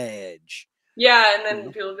edge. yeah, and You then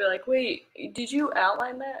know? people be like, "Wait, did you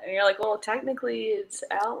outline that?" And you're like, "Well, technically, it's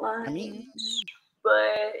I outlined, mean,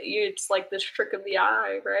 but it's like this trick of the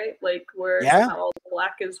eye, right? Like where yeah. somehow all the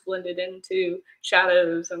black is blended into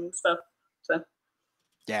shadows and stuff." So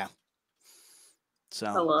Yeah. I So,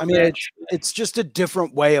 I love mean, that. it's just a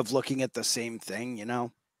different way of looking at the same thing, you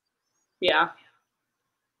know? Yeah.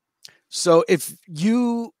 So if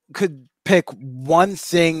you could pick one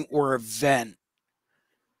thing or event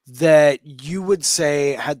that you would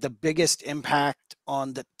say had the biggest impact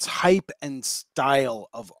on the type and style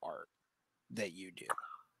of art that you do.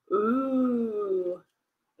 Ooh,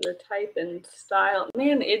 the type and style.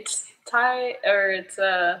 Man, it's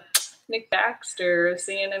Nick Baxter,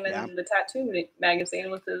 seeing him Yeah. in the tattoo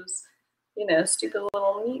magazine with his, you know, stupid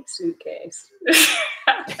little meat suitcase.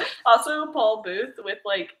 Also, Paul Booth with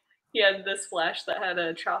like he had this flash that had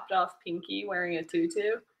a chopped off pinky wearing a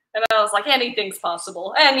tutu, and I was like, anything's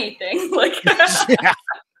possible, anything. Like, Yeah.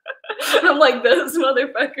 I'm like those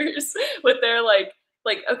motherfuckers with their like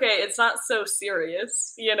okay, it's not so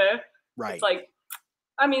serious, you know. It's Right. like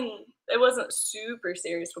I mean, it wasn't super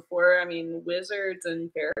serious before. I mean, wizards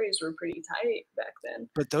and fairies were pretty tight back then.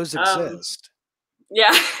 But those Um, exist.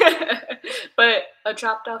 yeah, but a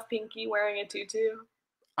chopped off pinky wearing a tutu.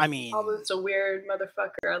 I Oh, mean, it's a weird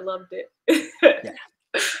motherfucker. I loved it.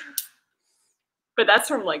 yeah. But that's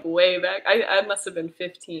from like way back. I must have been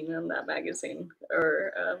 15 on that magazine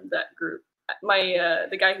or that group.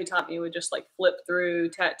 The guy who taught me would just like flip through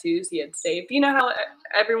tattoos he had saved. You know how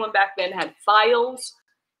everyone back then had files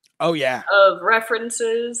Oh yeah. of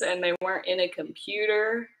references and they weren't in a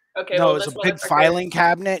computer. Okay, No, well it was this a big motherfucker. filing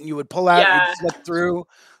cabinet and you would pull out, you'd Yeah, flip through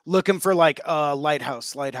looking for like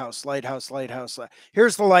lighthouse, lighthouse, lighthouse, lighthouse.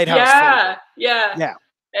 Here's the lighthouse photo. yeah. Yeah.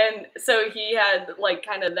 And so he had like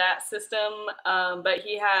kind of that system, but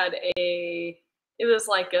he had it was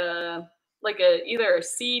like a either a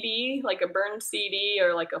CD, like a burned CD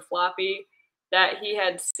or like a floppy that he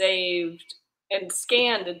had saved and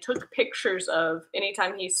scanned and took pictures of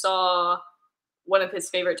anytime he saw one of his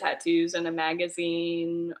favorite tattoos in a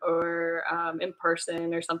magazine or in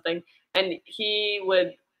person or something. And he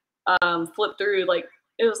would flip through like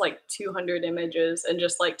it was like 200 images and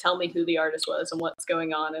just like tell me who the artist was and what's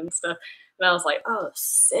going on and stuff. And I was like, oh,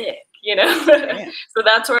 sick, you know? Damn. So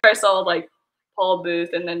that's where I saw like Paul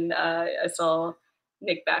Booth and then I saw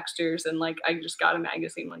Nick Baxter's and like I just got a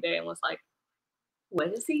magazine one day and was like,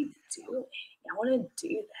 what is he doing? I want to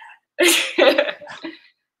do that.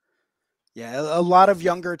 Yeah, a lot of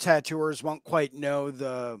younger tattooers won't quite know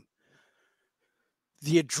the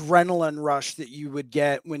adrenaline rush that you would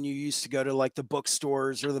get when you used to go to like the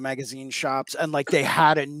bookstores or the magazine shops and like they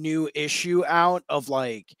had a new issue out of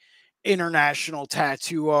like international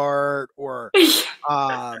tattoo art or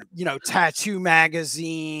you know, Tattoo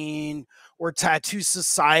Magazine or Tattoo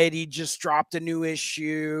Society just dropped a new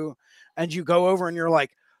issue, and you go over and you're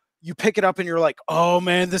like, you pick it up and you're like, oh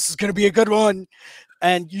man, this is gonna be a good one.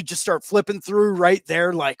 And you just start flipping through right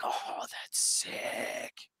there, like, oh, that's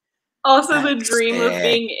sick. Also, the That's dream of sick.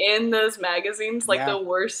 being in those magazines, like Yeah. the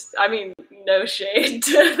worst. I mean, no shade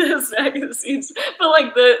to those magazines, but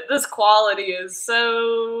like this quality is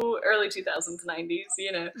so early 2000s, 90s.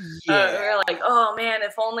 You know, we're Yeah. like, oh man,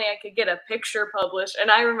 if only I could get a picture published. And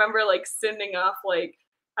I remember like sending off like,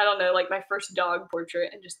 I don't know, like my first dog portrait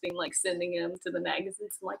and just being like sending them to the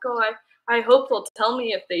magazines. I'm like, oh, I hope they'll tell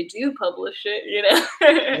me if they do publish it. You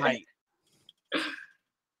know. Right.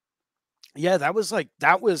 Yeah, that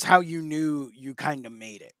was how you knew you kind of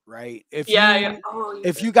made it, right? Yeah, yeah. Oh, yeah.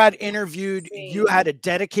 If you got interviewed, you Insane. had a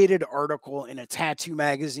dedicated article in a tattoo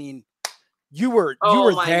magazine. You were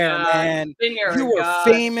Oh my there, god. man. Then you're You a were god.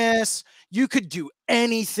 famous. You could do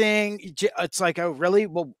anything. It's like, oh, really?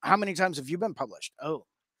 Well, how many times have you been published? Oh,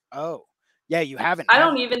 yeah, you haven't, I have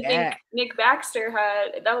don't you? even Yeah, think Nick Baxter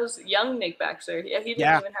had that was young Nick Baxter. He didn't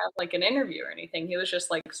yeah. even have like an interview or anything. He was just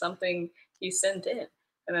like something he sent in.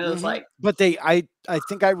 And it was Hmm. like, But I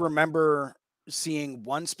think I remember seeing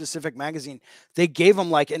one specific magazine. They gave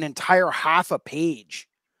him like an entire half a page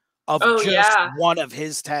of oh just yeah, one of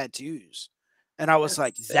his tattoos. And I was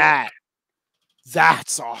like, that's sick.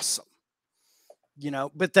 that's awesome. You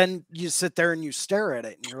know, but then you sit there and you stare at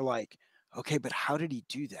it and you're like, okay, but how did he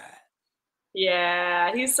do that?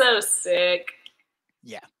 Yeah, he's so sick.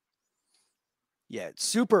 Yeah. Yeah.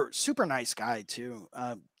 Super nice guy too.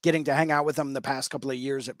 Getting to hang out with him the past couple of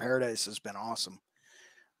years at Paradise has been awesome.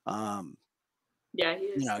 Um, Yeah, he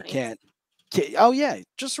you is know, nice. oh yeah,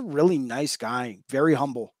 just a really nice guy, very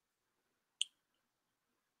humble.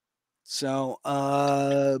 So,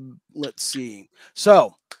 let's see.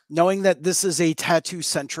 So, knowing that this is a tattoo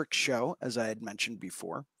centric show, as I had mentioned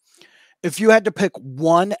before, if you had to pick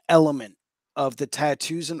one element of the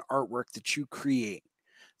tattoos and artwork that you create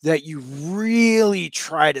that you really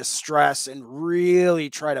try to stress and really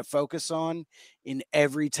try to focus on in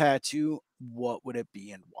every tattoo, what would it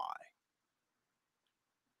be and why?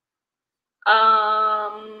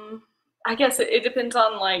 I guess it depends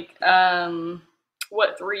on like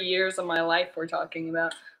what 3 years of my life we're talking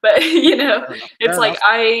about. But you know, Fair enough. it's Fair like enough.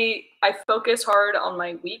 I focus hard on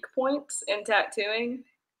my weak points in tattooing.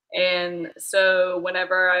 And so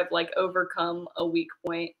whenever I've like overcome a weak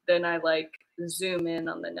point, then I like zoom in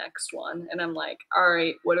on the next one and I'm like, all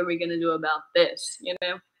right, what are we gonna do about this? You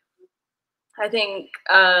know? I think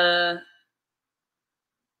for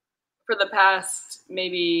the past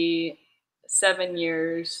maybe 7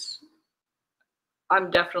 years, I'm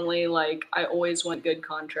definitely like, I always want good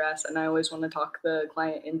contrast and I always want to talk the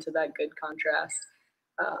client into that good contrast,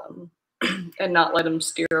 um, and not let them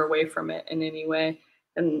steer away from it in any way.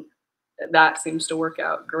 And that seems to work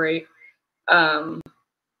out great. Um,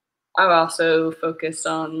 I've also focused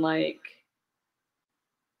on like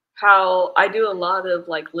how I do a lot of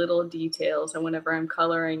like little details. And whenever I'm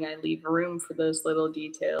coloring, I leave room for those little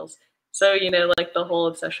details. So, you know, like the whole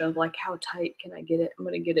obsession of like, how tight can I get it? I'm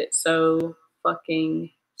going to get it so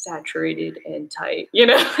fucking saturated and tight. You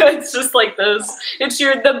know, it's just like those, it's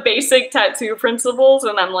the basic tattoo principles.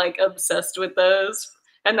 And I'm like obsessed with those.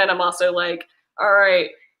 And then I'm also like, all right,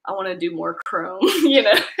 I want to do more chrome, you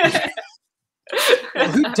know? Well,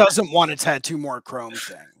 who doesn't want to tattoo more chrome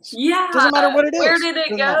things? Yeah. Doesn't matter what it Where is. did it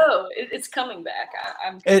Doesn't matter. go? It's coming back.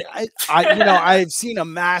 I'm convinced. You know, I've seen a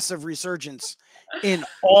massive resurgence in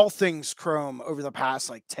all things chrome over the past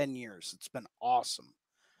like 10 years. It's been awesome.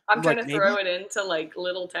 I'm I'm trying like, to throw maybe, it into like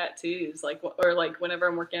little tattoos, like or like whenever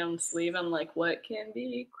I'm working on the sleeve, I'm like, what can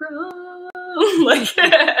be chrome? Like,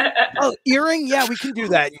 oh, earring. Yeah, we can do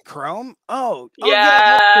that in chrome. Oh,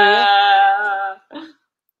 yeah, that's cool. yeah.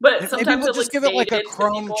 But Maybe sometimes we'll it just looks give it like a dated to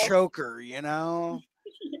chrome people. choker, you know?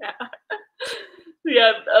 Yeah,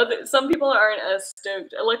 yeah. Some people aren't as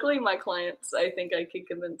stoked. Luckily, my clients, I think I could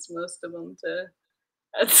convince most of them to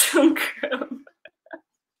add some chrome.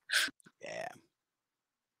 Yeah.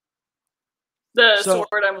 The So,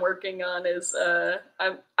 sword I'm working on is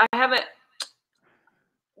I haven't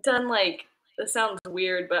done like, this sounds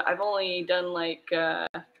weird, but I've only done like here,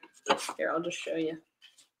 I'll just show you.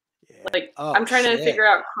 yeah. Like Oh, I'm trying to shit. figure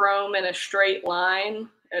out chrome in a straight line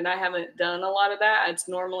and I haven't done a lot of that. It's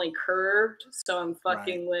normally curved, so I'm Right.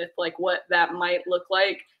 fucking with like what that might look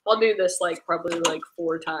like. I'll do this like probably like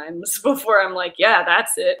 4 times before I'm like, yeah,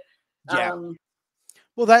 that's it. Yeah. Um,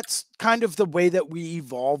 Well, that's kind of the way that we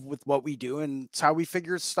evolve with what we do, and it's how we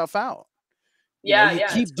figure stuff out. You know, yeah, you yeah,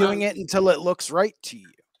 it's keep doing fun. it until it looks right to you.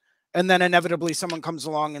 And then inevitably someone comes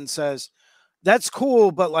along and says, "That's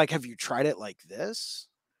cool, but like, have you tried it like this?"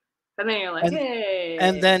 And then you're like, And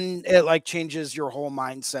hey, then it like changes your whole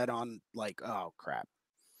mindset on like, "Oh crap.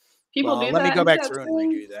 people Well, do let me that go in back through and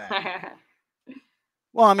tattooing. redo that."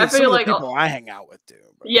 Well, I I mean, some feel of the like, people I hang out with do,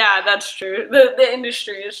 but yeah, that's true. The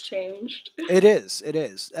industry has changed. it is, it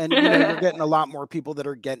is. And you know, you're getting a lot more people that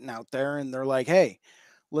are getting out there and they're like, "Hey,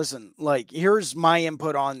 listen, like here's my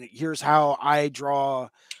input on here's how I draw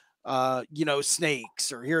you know,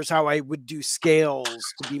 snakes, or here's how I would do scales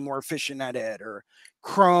to be more efficient at it, or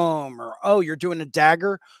chrome, or oh, you're doing a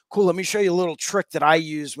dagger. Cool. Let me show you a little trick that I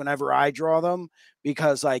use whenever I draw them,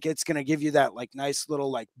 because like it's going to give you that like nice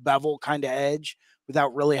little like bevel kind of edge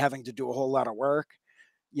without really having to do a whole lot of work.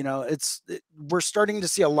 You know, we're starting to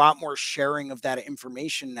see a lot more sharing of that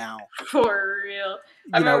information now, For real.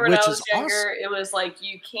 I you know, remember when I which was is awesome. younger, it was like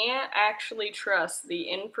you can't actually trust the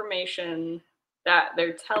information that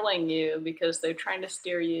they're telling you because they're trying to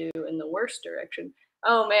steer you in the worst direction.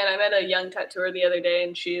 Oh man, I met a young tattooer the other day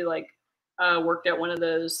and she like worked at one of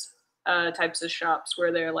those types of shops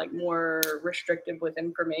where they're like more restrictive with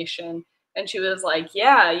information. And she was like,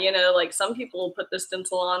 yeah, you know, like some people put the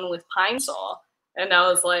stencil on with pine saw. And I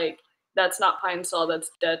was like, that's not pine saw, that's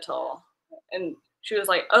Dettol. And she was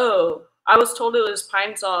like, "Oh, I was told it was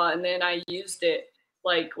pine saw, and then I used it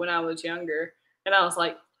like when I was younger." And I was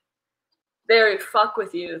like, "They fuck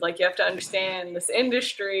with you. Like you have to understand this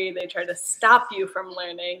industry. They try to stop you from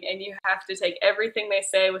learning, and you have to take everything they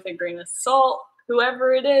say with a grain of salt,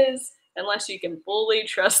 whoever it is." Unless you can fully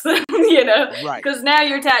trust them, you know, Right. because now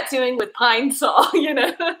you're tattooing with pine saw, you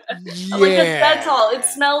know. I'm like, it's that tall. It Yeah.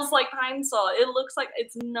 smells like pine saw. It looks like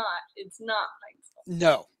it's not. It's not pine saw.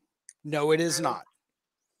 No, no, it is True. not.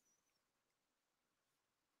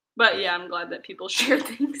 But Yeah. yeah, I'm glad that people share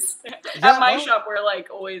things. At Yeah. my Well, shop, we're like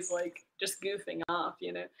always like just goofing off,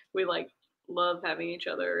 you know. We like love having each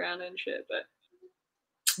other around and shit. But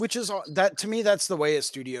which is that to me, that's the way a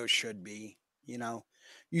studio should be. You know,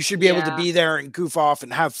 you should be able to yeah, be there and goof off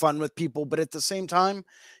and have fun with people, but at the same time,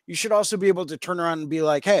 you should also be able to turn around and be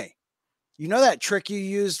like, "Hey, you know that trick you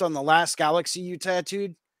used on the last galaxy you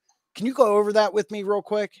tattooed? Can you go over that with me real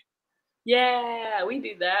quick?" yeah, we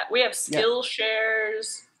do that. We have Yeah, skill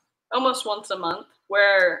shares almost once a month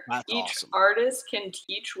where that's each awesome. artist can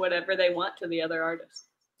teach whatever they want to the other artist.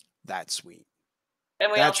 That's sweet.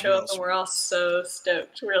 And we all That's show real up and we're sweet. all so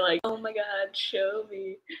stoked. We're like, oh my God, show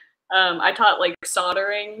me. I taught like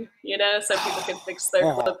soldering, you know, so people could fix their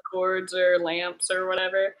Oh, clip cords or lamps or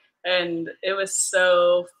whatever. And it was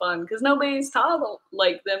so fun because nobody's taught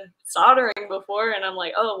like them soldering before. And I'm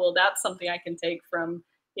like, oh, well, that's something I can take from,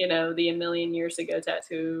 you know, the a million years ago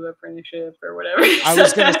tattoo apprenticeship or whatever. I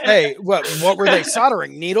was gonna say, what were they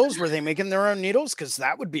soldering? Needles? Were they making their own needles? Because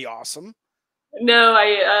that would be awesome. No,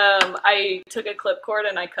 I took a clip cord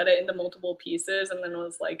and I cut it into multiple pieces and then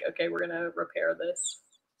was like, okay, we're gonna repair this.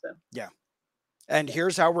 So Yeah. And yeah.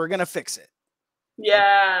 here's how we're gonna fix it. Yep.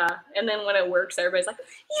 Yeah. And then when it works, everybody's like,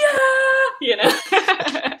 yeah, you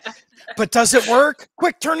know. But does it work?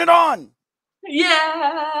 Quick, turn it on.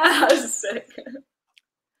 Yeah. Sick.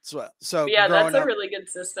 So But yeah, that's growing a up, really good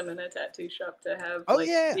system in a tattoo shop to have, oh like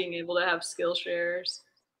yeah, being able to have skill shares.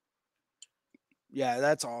 yeah,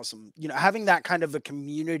 that's awesome. You know, having that kind of a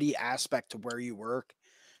community aspect to where you work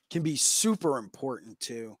can be super important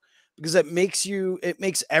too, because it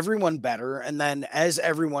makes everyone better. And then as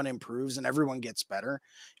everyone improves and everyone gets better,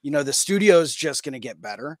 you know, the studio is just going to get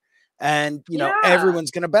better, and you know, Yeah.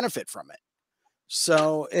 everyone's going to benefit from it.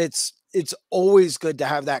 So it's always good to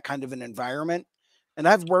have that kind of an environment. And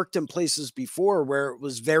I've worked in places before where it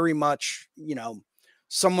was very much, you know,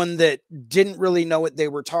 someone that didn't really know what they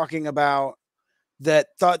were talking about, that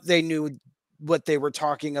thought they knew what they were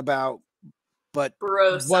talking about, but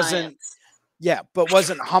Bro wasn't, science. yeah, but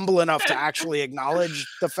wasn't humble enough to actually acknowledge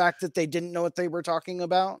the fact that they didn't know what they were talking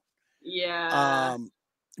about. Yeah. Um,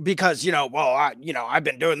 because, you know, well, I've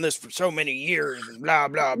been doing this for so many years and blah,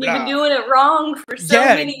 blah, You've been blah. doing it wrong for so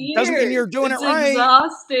Yeah, many it doesn't mean years. you're doing it It's right.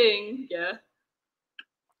 exhausting. Yeah.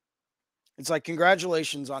 It's like,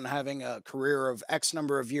 congratulations on having a career of X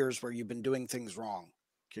number of years where you've been doing things wrong.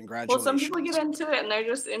 Well, some people get Congratulations. into it and they're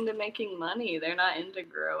just into making money. They're not into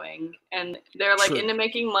growing. And they're like True. into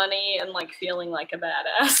making money and like feeling like a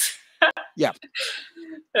badass. Yeah.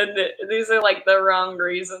 And these are like the wrong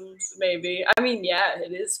reasons, maybe. I mean, yeah,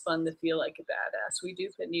 it is fun to feel like a badass. We do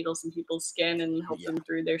put needles in people's skin and help them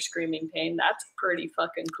through their screaming pain. That's pretty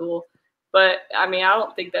fucking cool. But I mean, I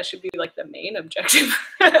don't think that should be like the main objective.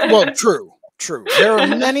 Well, true. There are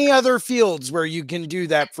many other fields where you can do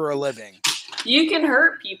that for a living. You can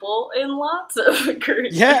hurt people in lots of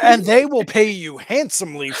careers. Yeah, and they will pay you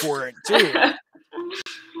handsomely for it too.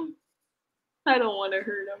 I don't want to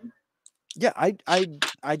hurt them. Yeah,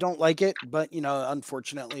 I don't like it, but you know,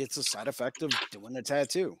 unfortunately, it's a side effect of doing a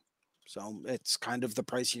tattoo. So it's kind of the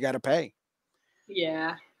price you got to pay.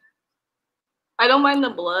 Yeah. I don't mind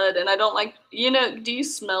the blood, and I don't like, you know, do you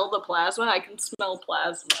smell the plasma? I can smell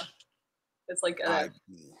plasma. It's like I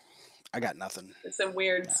got nothing. It's a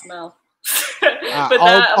weird smell. But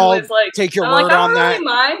I'll like, take your word on that. I don't really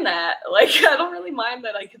mind that. Like, I don't really mind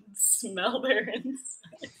that I can smell their insides.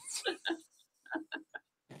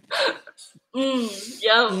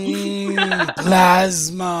 Yum.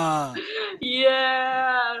 Plasma.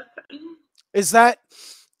 Yeah. Is that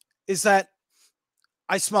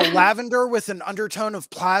I smell lavender with an undertone of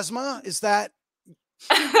plasma? Is that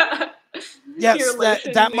yes,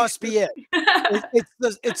 that must be it.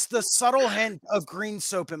 It's the subtle hint of green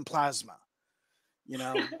soap and plasma. You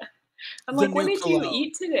know. I'm like, what did you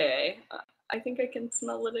eat today? I think I can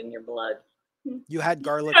smell it in your blood. You had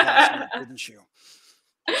garlic last night, didn't you?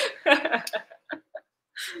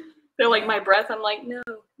 They're like, my breath. I'm like, no,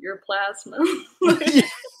 your plasma.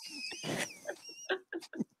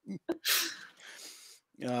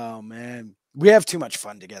 Oh man, we have too much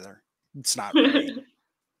fun together. It's not right.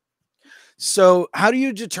 So how do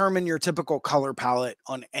you determine your typical color palette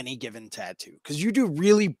on any given tattoo? Because you do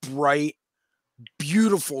really bright,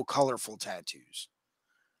 beautiful, colorful tattoos.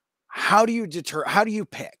 How do you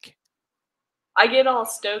pick? I get all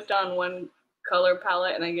stoked on one color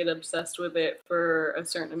palette and I get obsessed with it for a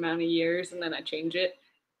certain amount of years and then I change it.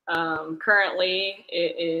 Currently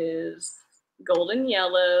it is golden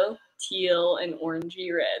yellow, teal, and orangey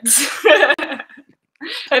reds.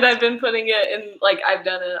 And I've been putting it in, like, I've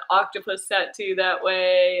done an octopus tattoo that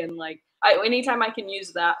way, and like anytime I can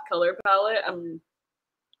use that color palette, I'm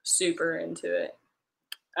super into it.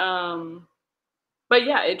 But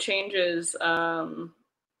yeah, it changes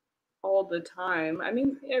all the time. I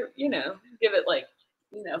mean, you know, give it like,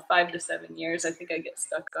 you know, 5 to 7 years. I think I get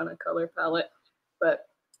stuck on a color palette, but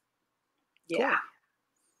yeah. Cool.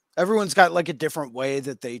 Everyone's got like a different way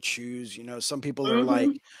that they choose. You know, some people are like,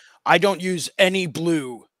 I don't use any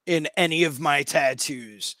blue in any of my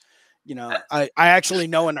tattoos. You know, I actually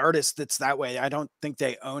know an artist that's that way. I don't think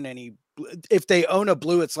they own any. If they own a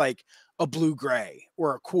blue, it's like a blue gray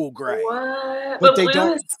or a cool gray. What? But they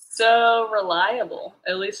blue is so reliable.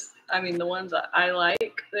 At least, I mean, the ones that I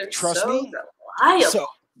like, they're so reliable. So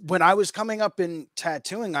when I was coming up in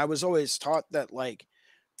tattooing, I was always taught that, like,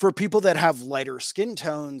 for people that have lighter skin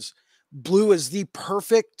tones, blue is the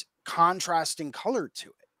perfect contrasting color to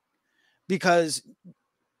it. Because,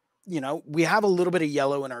 you know, we have a little bit of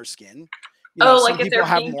yellow in our skin. You know, like if they're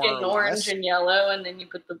pink and orange and yellow, and then you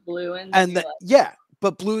put the blue in. And yeah,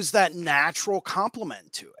 but blue's that natural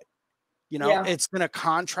complement to it. You know, it's going to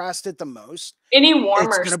contrast it the most. Any warmer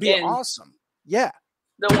it's going to be awesome. Yeah.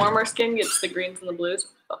 The warmer skin gets the greens and the blues.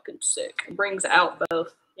 Fucking sick. It brings out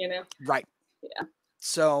both, you know? Right. Yeah.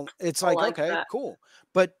 So it's like okay, cool.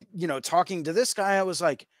 But, you know, talking to this guy, I was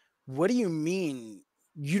like, what do you mean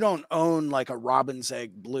you don't own like a robin's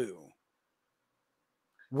egg blue?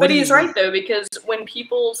 But he's right, though, because when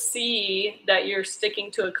people see that you're sticking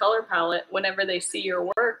to a color palette, whenever they see your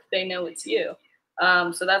work, they know it's you.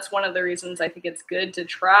 So that's one of the reasons I think it's good to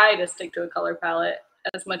try to stick to a color palette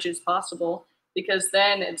as much as possible, because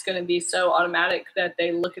then it's going to be so automatic that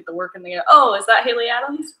they look at the work and they go, oh, is that Haley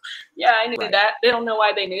Adams? Yeah, I knew that. They don't know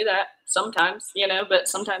why they knew that sometimes, you know, but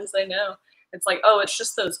sometimes they know. It's like, oh, it's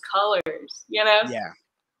just those colors, you know? Yeah.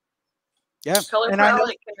 Yeah. Color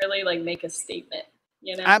palette can really like make a statement.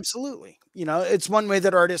 You know? Absolutely. You know, it's one way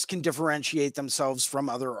that artists can differentiate themselves from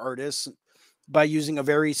other artists by using a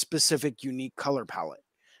very specific, unique color palette.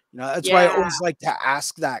 You know, that's why I always like to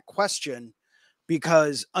ask that question,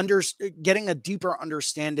 because getting a deeper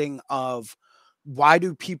understanding of why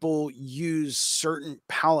do people use certain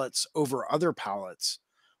palettes over other palettes,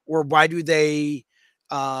 or why do they,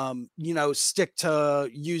 you know, stick to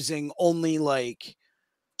using only like,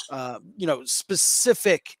 you know,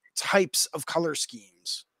 specific types of color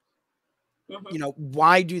schemes. You know,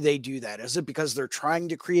 why do they do that? Is it because they're trying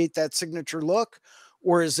to create that signature look,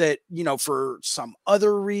 or is it, you know, for some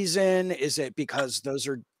other reason? Is it because those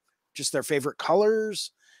are just their favorite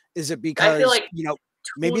colors? Is it because, I feel like you know,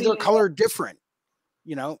 maybe they're colored different?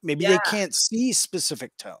 You know, maybe they Yeah. can't see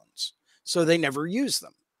specific tones, so they never use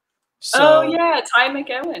them. Oh So yeah, Ty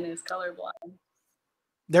McEwen is colorblind.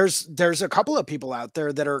 there's a couple of people out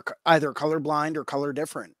there that are either colorblind or color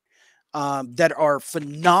different, that are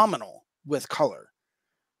phenomenal with color,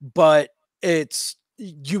 but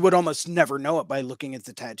you would almost never know it by looking at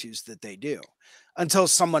the tattoos that they do until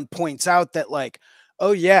someone points out that, like,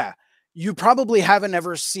 oh yeah, you probably haven't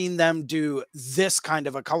ever seen them do this kind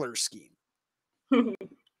of a color scheme,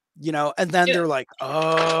 you know, and then Yeah. they're like,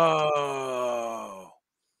 oh.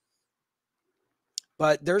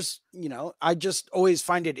 But there's, you know, I just always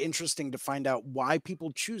find it interesting to find out why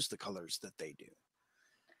people choose the colors that they do.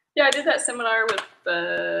 Yeah, I did that seminar with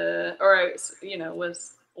or I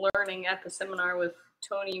was learning at the seminar with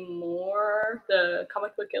Tony Moore, the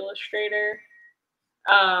comic book illustrator.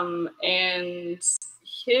 And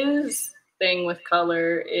his thing with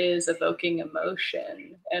color is evoking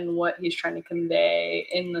emotion and what he's trying to convey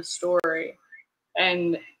in the story.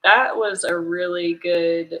 And that was a really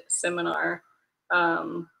good seminar.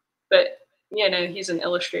 But he's an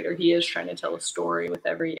illustrator. He is trying to tell a story with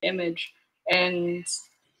every image, and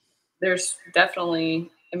there's definitely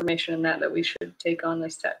information in that we should take on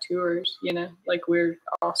as tattooers. Like we're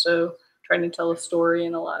also trying to tell a story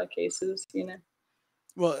in a lot of cases.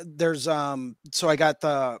 Well, there's so I got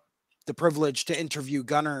the privilege to interview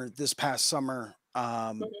Gunnar this past summer,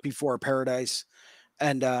 before Paradise,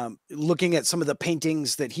 and looking at some of the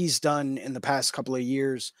paintings that he's done in the past couple of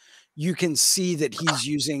years, you can see that he's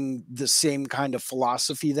using the same kind of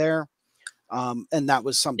philosophy there. And that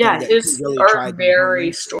was something Yeah, that he his really are tried to hone very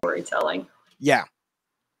into. storytelling. Yeah.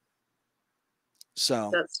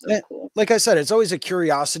 So, That's so cool. like I said, it's always a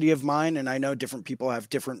curiosity of mine, and I know different people have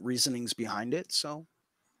different reasonings behind it. So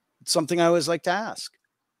it's something I always like to ask.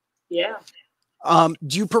 Yeah.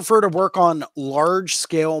 Do you prefer to work on large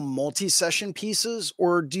scale multi-session pieces,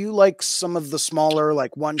 or do you like some of the smaller,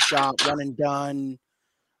 like one shot, one and done,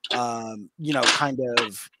 kind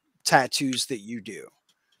of tattoos that you do?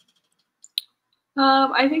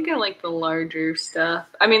 I think I like the larger stuff.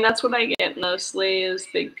 I mean, that's what I get mostly is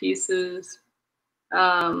big pieces.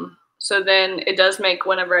 So then it does make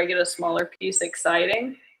whenever I get a smaller piece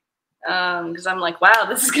exciting. Because I'm like, wow,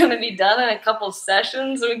 this is gonna be done in a couple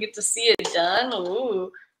sessions, and we get to see it done.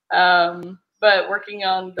 Ooh. But working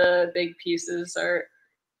on the big pieces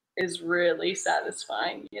is really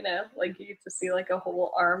satisfying. Like you get to see like a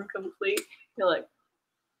whole arm complete. You're like,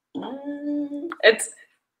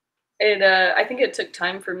 I think it took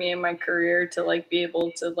time for me in my career to like be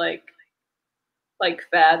able to like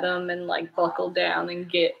fathom and like buckle down and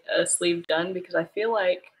get a sleeve done, because I feel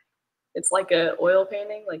like it's like a oil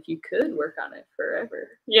painting. Like you could work on it forever.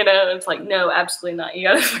 It's like, no, absolutely not. You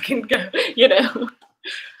gotta fucking go.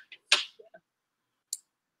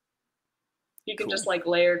 You can just Cool. like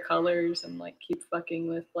layer colors and like keep fucking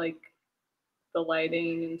with like the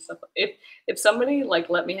lighting and stuff. If somebody like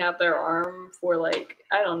let me have their arm for like,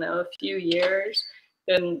 I don't know, a few years,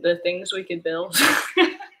 then the things we could build.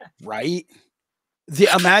 Right?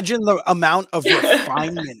 Imagine the amount of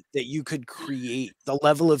refinement that you could create, the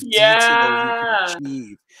level of detail you could Yeah.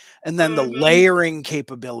 achieve, and then the Mhm. layering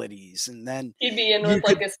capabilities, and then He'd be in you with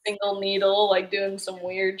like could a single needle, like doing some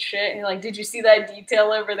weird shit. And you're like, did you see that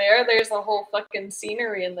detail over there? There's a whole fucking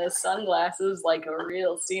scenery in those sunglasses, like a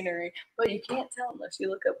real scenery. But you can't tell unless you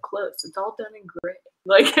look up close. It's all done in gray.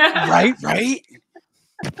 Like, right, right?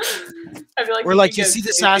 I feel like Or you like, could you go see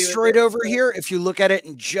this crazy with asteroid it. over here? If you look at it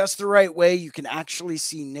in just the right way, you can actually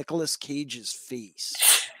see Nicolas Cage's face,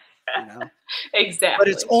 you know? But it's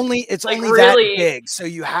Exactly. Like only that really, big, so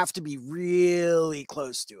you have to be really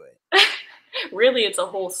close to it. really, it's a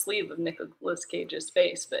whole sleeve of Nicolas Cage's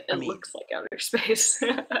face, but I it mean, looks like outer space.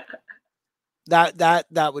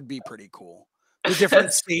 that would be pretty cool. The different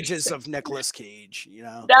That's pretty stages sick. of Nicolas Cage, you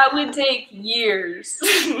know? That would take years.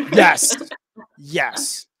 Yes.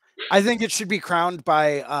 Yes. I think it should be crowned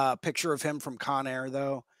by a picture of him from Con Air,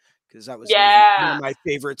 though, because that was one of Yeah. my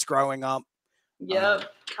favorites growing up.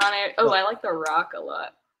 Yep. Con Air. Oh, But I like The Rock a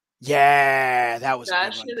lot. yeah, that was a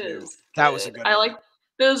That good one shit too. is That was a good. good I one. like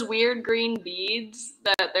those weird green beads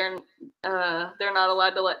that they're not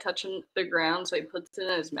allowed to let touch the ground, so he puts it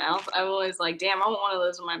in his mouth. I'm always like, damn, I want one of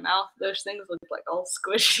those in my mouth. Those things look like all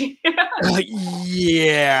squishy.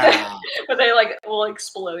 Yeah. But they like will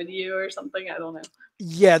explode you or something. I don't know.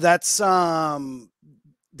 Yeah, that's the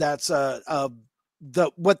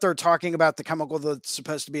what they're talking about, the chemical that's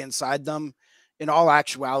supposed to be inside them, in all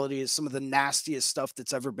actuality, is some of the nastiest stuff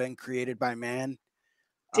that's ever been created by man.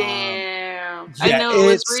 Um, Damn. I yeah, know it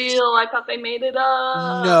was it's real. I thought they made it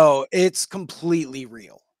up. no, it's completely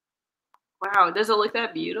real. Wow. Does it look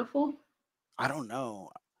that beautiful? I don't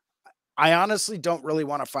know. I honestly don't really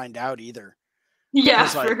want to find out either. Yeah,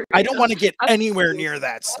 Because like, for I don't real. want to get anywhere near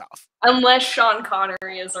that stuff. Unless Sean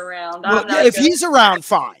Connery is around. Well, I'm yeah, not if going he's around,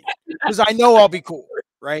 fine. Because I know I'll be cool,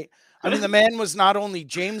 right? I mean, the man was not only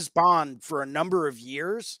James Bond for a number of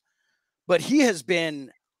years, but he has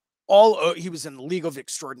been he was in the League of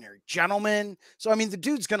Extraordinary Gentlemen. So I mean, the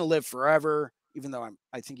dude's gonna live forever, even though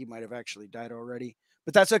I think he might have actually died already.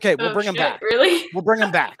 But that's okay. We'll Oh bring him shit, back. really? We'll bring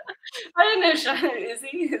him back. I didn't know Sean, is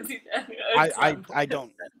he dead? I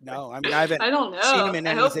don't know. I mean, I haven't I don't seen him know. in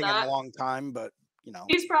I hope anything in a not. long time, but you know,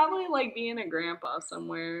 He's probably like being a grandpa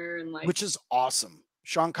somewhere and like, which is awesome.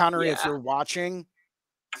 Sean Connery, if yeah. you're watching,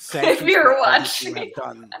 thank If you for you're all that you watching. have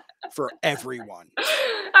done for everyone.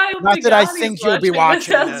 I hope Not to that I God he's think you'll be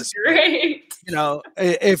watching. That watching sounds this, but great. you know,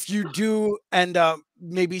 if you do end up,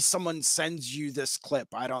 maybe someone sends you this clip.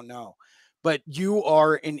 I don't know, but you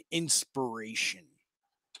are an inspiration.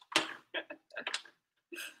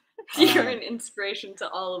 You're an inspiration to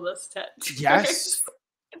all of us tattooers. Yes.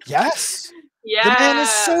 Yes. Yeah. The man is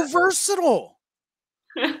so versatile.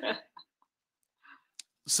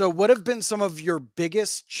 So, what have been some of your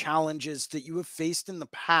biggest challenges that you have faced in the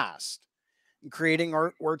past in creating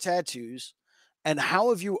art or tattoos, and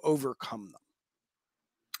how have you overcome them?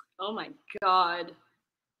 Oh my God.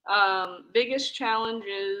 Biggest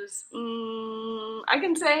challenges. I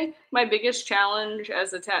can say my biggest challenge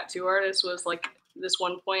as a tattoo artist was like this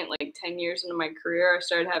one point, like 10 years into my career, I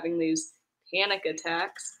started having these panic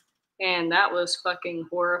attacks, and that was fucking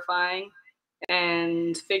horrifying.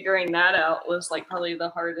 And figuring that out was like probably the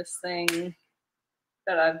hardest thing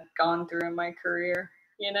that I've gone through in my career,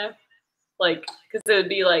 you know? Like, because it would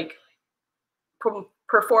be like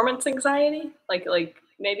performance anxiety, like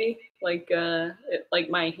maybe like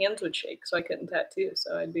my hands would shake, so I couldn't tattoo.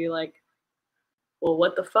 So I'd be like, well,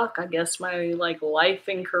 what the fuck? I guess my like life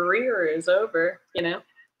and career is over, you know?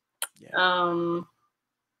 Yeah.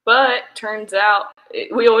 But turns out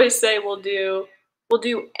we always say we'll do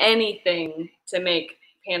anything to make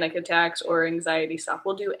panic attacks or anxiety stop.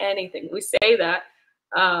 We'll do anything. We say that.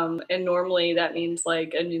 And normally that means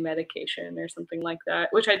like a new medication or something like that,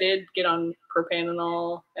 which I did get on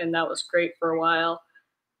propanol, and that was great for a while,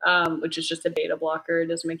 which is just a beta blocker. It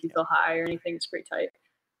doesn't make you feel high or anything. It's pretty tight.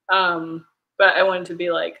 But I wanted to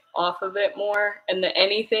be like off of it more. And the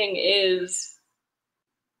anything is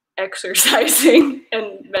exercising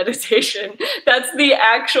and meditation. That's the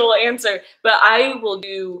actual answer. But I will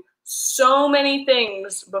do so many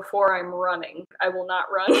things before I'm running. I will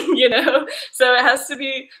not run, you know? So it has to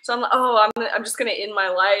be, so I'm like, oh, I'm just going to end my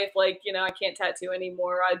life. Like, you know, I can't tattoo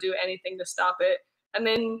anymore. I do anything to stop it. And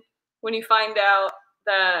then when you find out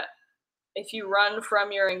that if you run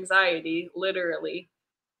from your anxiety, literally,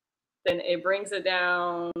 then it brings it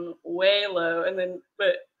down way low. And then,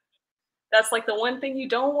 but that's like the one thing you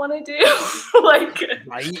don't want to do. Like,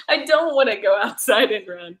 Right. I don't want to go outside and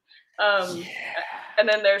run. And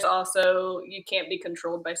then there's also, you can't be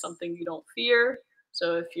controlled by something you don't fear.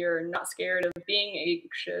 So if you're not scared of being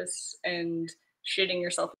anxious and shitting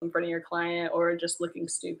yourself in front of your client or just looking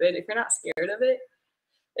stupid, if you're not scared of it,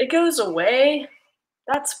 it goes away.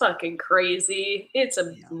 That's fucking crazy. It's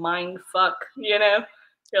a mind fuck, you know?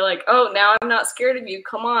 You're like, oh, now I'm not scared of you.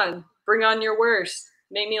 Come on, bring on your worst.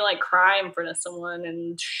 Make me like cry in front of someone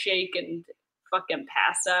and shake and fucking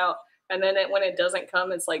pass out. And then when it doesn't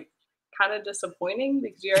come, it's like kind of disappointing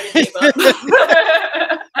because you already gave up.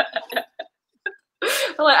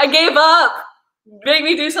 I'm like, I gave up. Make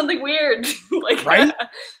me do something weird. Like, right?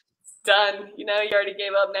 Done. You know, you already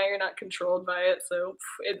gave up. Now you're not controlled by it. So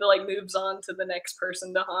it like moves on to the next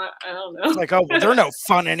person to haunt. I don't know. It's like, oh, well, they're no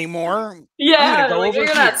fun anymore. Yeah, I'm gonna go like over you're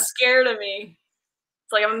here. not scared of me.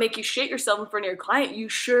 It's like, I'm gonna make you shit yourself in front of your client. You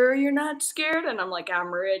sure you're not scared? And I'm like,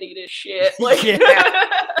 I'm ready to shit. Like, Yeah.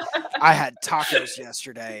 I had tacos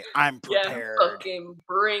yesterday. I'm prepared. Yeah, fucking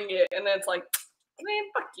bring it. And then it's like, man,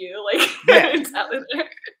 fuck you. Like, Yeah. it's out of there.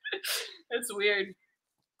 It's weird.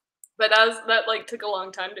 But that like took a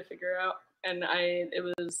long time to figure out. And it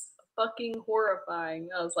was fucking horrifying.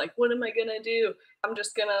 I was like, what am I gonna do? I'm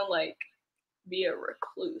just gonna like be a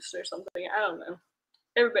recluse or something. I don't know.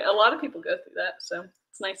 A lot of people go through that, so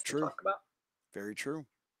it's nice to talk about. Very true.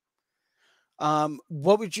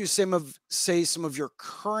 What would you say some of your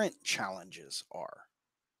current challenges are?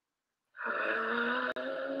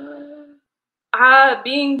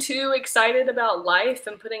 Being too excited about life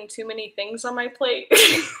and putting too many things on my plate.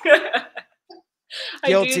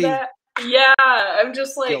 I do that. Yeah, I'm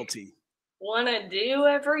just like guilty. Want to do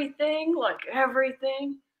everything, like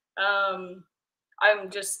everything.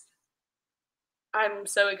 I'm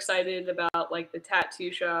so excited about like the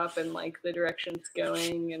tattoo shop and like the direction it's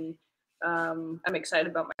going, and I'm excited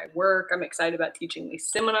about my work. I'm excited about teaching these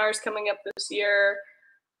seminars coming up this year.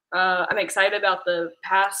 I'm excited about the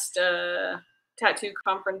past tattoo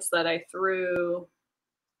conference that I threw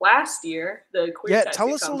last year, the queer tattoo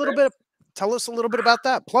tell us conference. a little bit about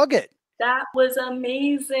that. Plug it. That was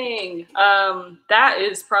amazing. That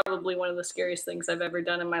is probably one of the scariest things I've ever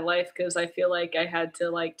done in my life, because I feel like I had to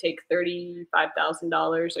like take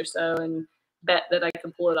 $35,000 or so and bet that I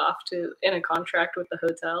could pull it off in a contract with the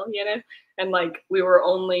hotel, you know? And like we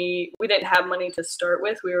didn't have money to start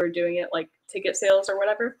with. We were doing it like ticket sales or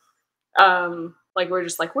whatever. Like we're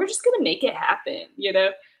just gonna make it happen, you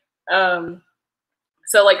know?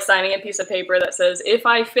 So like signing a piece of paper that says, if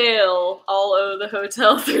I fail, I'll owe the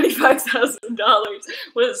hotel $35,000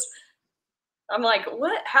 was, I'm like,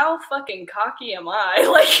 what? How fucking cocky am I?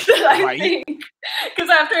 Like that I think, because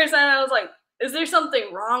after I signed, I was like, is there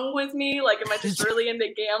something wrong with me? Like, am I just really into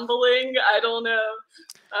gambling? I don't know.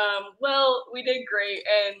 Well, we did great,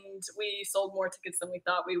 and we sold more tickets than we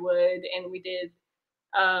thought we would, and we did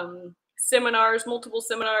multiple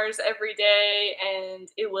seminars every day, and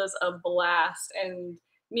it was a blast. And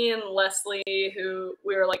me and Leslie, who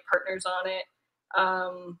we were like partners on it,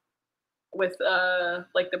 with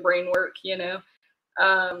like the brain work, you know,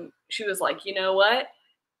 she was like, you know what?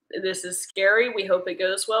 This is scary. We hope it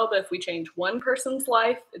goes well, but if we change one person's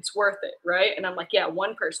life, it's worth it, right? And I'm like, yeah,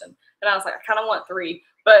 one person. And I was like, I kind of want 3,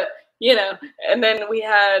 but you know. And then we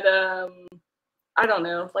had I don't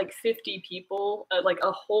know, like 50 people, like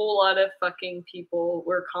a whole lot of fucking people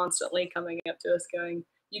were constantly coming up to us going,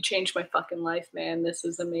 you changed my fucking life, man. This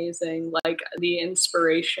is amazing. Like the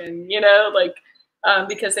inspiration, you know, like,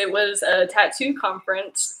 because it was a tattoo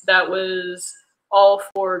conference that was all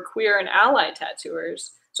for queer and ally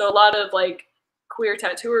tattooers. So a lot of like queer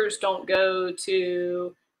tattooers don't go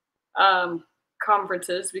to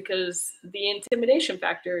conferences because the intimidation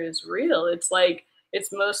factor is real. It's like,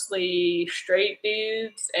 it's mostly straight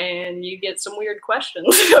dudes, and you get some weird questions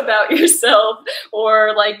about yourself,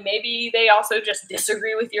 or like maybe they also just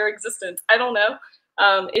disagree with your existence. I don't know.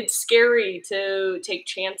 It's scary to take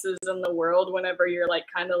chances in the world whenever you're like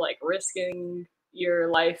kind of like risking your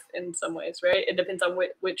life in some ways, right? It depends on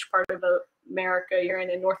which part of America you're in.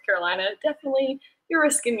 In North Carolina, definitely you're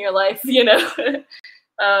risking your life, you know.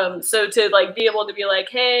 So to like be able to be like,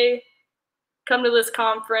 hey, come to this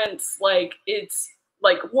conference, like it's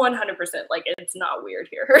like 100%, like it's not weird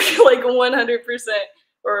here. Like 100%,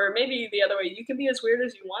 or maybe the other way, you can be as weird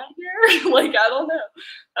as you want here. Like I don't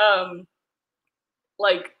know.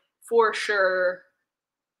 Like for sure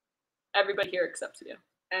everybody here accepts you,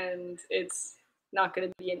 and it's not going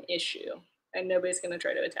to be an issue, and nobody's going to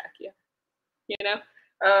try to attack you, you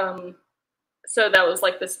know. So that was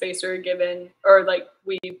like the space we were given, or like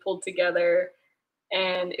we pulled together.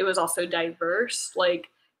 And it was also diverse, like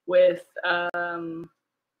with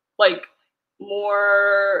like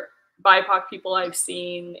more BIPOC people I've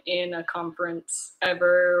seen in a conference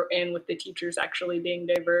ever, and with the teachers actually being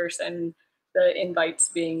diverse and the invites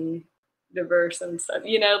being diverse and stuff.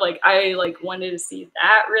 You know, like I like wanted to see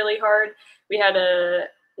that really hard. We had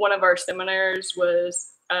one of our seminars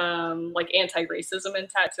was like anti-racism in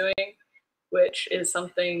tattooing, which is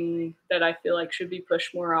something that I feel like should be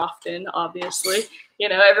pushed more often, obviously. You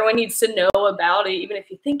know, everyone needs to know about it. Even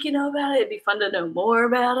if you think you know about it, it'd be fun to know more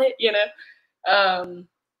about it, you know?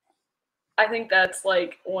 I think that's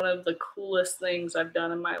like one of the coolest things I've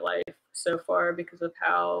done in my life so far because of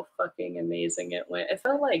how fucking amazing it went. It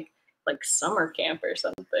felt like summer camp or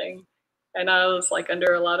something. And I was like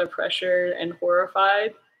under a lot of pressure and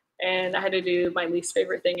horrified. And I had to do my least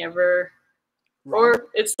favorite thing ever. Right. Or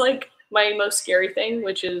it's like my most scary thing,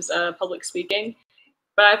 which is public speaking.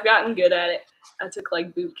 But I've gotten good at it. I took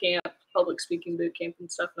like boot camp, public speaking boot camp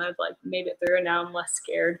and stuff, and I've like made it through, and now I'm less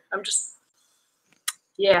scared. I'm just,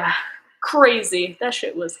 yeah, crazy. That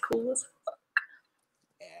shit was cool as fuck.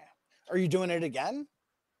 Yeah. Are you doing it again?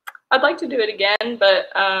 I'd like to do it again, but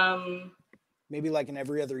maybe like an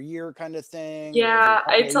every other year kind of thing. Yeah,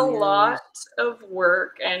 it's a lot of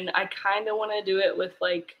work, and I kind of want to do it with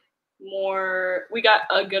like more. We got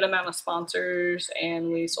a good amount of sponsors,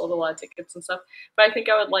 and we sold a lot of tickets and stuff. But I think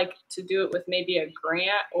I would like to do it with maybe a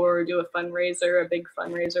grant or do a fundraiser, a big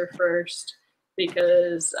fundraiser first,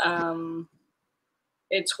 because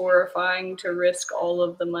it's horrifying to risk all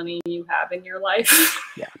of the money you have in your life.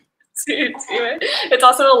 Yeah. It's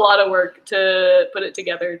also a lot of work to put it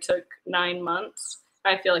together. It took 9 months.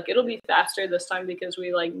 I feel like it'll be faster this time because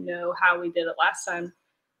we like know how we did it last time.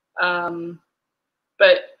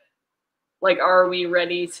 But like, are we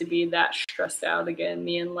ready to be that stressed out again?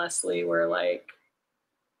 Me and Leslie were like,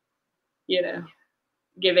 you know,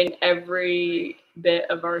 giving every bit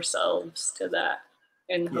of ourselves to that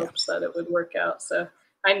in hopes that it would work out. So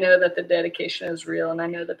I know that the dedication is real, and I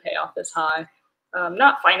know the payoff is high.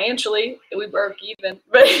 Not financially, we broke even,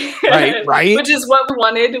 but right. which is what we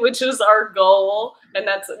wanted, which is our goal, and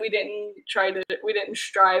that's we didn't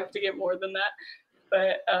strive to get more than that.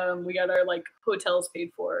 But we got our like hotels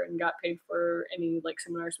paid for and got paid for any like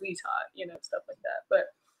seminars we taught, stuff like that.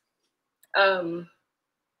 But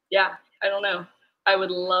yeah, I don't know. I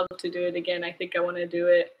would love to do it again. I think I want to do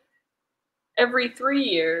it every 3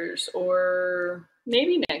 years or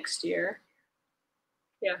maybe next year.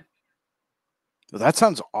 Yeah. Well, that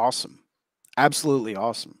sounds awesome. Absolutely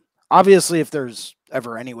awesome. Obviously, if there's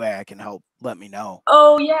ever any way I can help, let me know.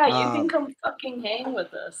 Oh yeah, you can come fucking hang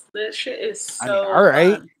with us. This shit is so all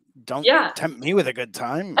right. fun. Don't Yeah. tempt me with a good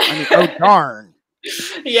time. Oh darn.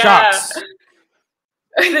 Yeah. Shucks.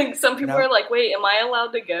 I think some people are like, wait, am I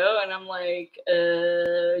allowed to go? And I'm like,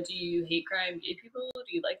 do you hate crime gay people? Do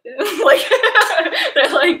you like them? Like,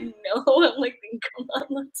 they're like, no. I'm like, then come on,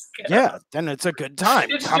 let's go. Yeah, then it's a good time.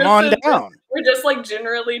 Come on down. We're just like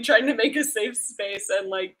generally trying to make a safe space, and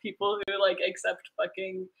like people who like accept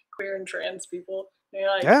fucking queer and trans people. They're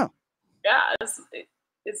like, yeah,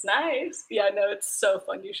 it's nice. Yeah, no, it's so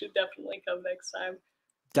fun. You should definitely come next time.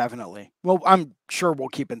 Definitely. Well, I'm sure we'll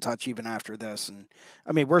keep in touch even after this. And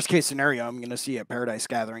I mean, worst case scenario, I'm going to see you at Paradise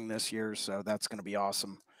Gathering this year. So that's going to be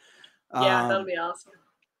awesome. Yeah, that'll be awesome.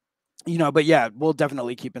 But yeah, we'll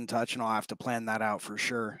definitely keep in touch, and I'll have to plan that out for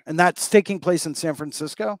sure. And that's taking place in San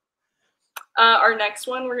Francisco? Our next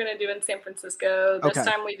one we're going to do in San Francisco. This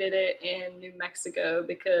time we did it in New Mexico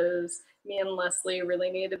because me and Leslie really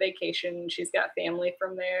needed a vacation. She's got family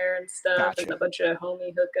from there and stuff, and a bunch of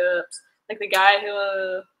homie hookups. Like the guy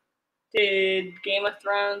who did Game of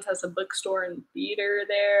Thrones has a bookstore and theater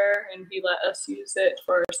there, and he let us use it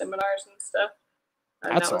for our seminars and stuff.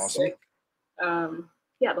 That's that was awesome. Sick.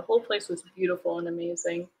 Yeah, the whole place was beautiful and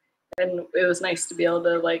amazing, and it was nice to be able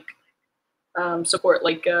to like support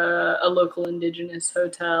like a local indigenous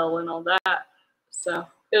hotel and all that. So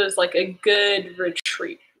it was like a good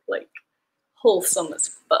retreat, like wholesome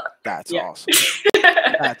as fuck. That's awesome.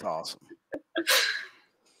 That's awesome.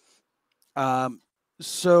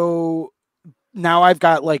 So now I've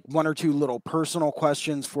got like one or two little personal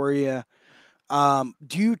questions for you.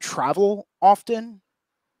 Do you travel often?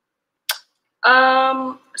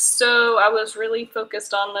 So I was really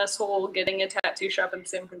focused on this whole getting a tattoo shop in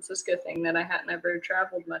San Francisco thing that I hadn't ever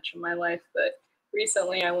traveled much in my life, but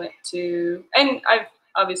recently I went to, and I've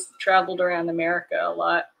obviously traveled around America a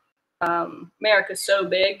lot. America's so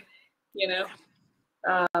big,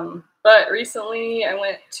 but recently I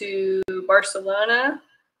went to Barcelona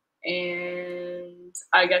and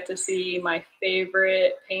I got to see my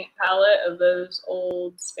favorite paint palette of those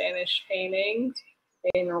old Spanish paintings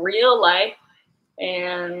in real life,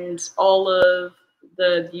 and all of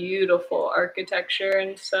the beautiful architecture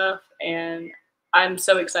and stuff. And I'm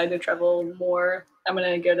so excited to travel more. I'm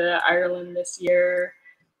going to go to Ireland this year,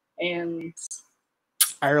 and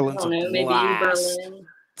Ireland's maybe Berlin.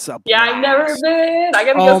 Yeah, I've never been. I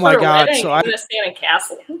got to go for a wedding. I'm going to stay in a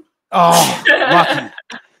castle. Oh, lucky.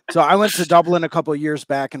 So I went to Dublin a couple of years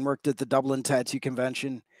back and worked at the Dublin Tattoo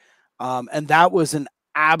Convention. And that was an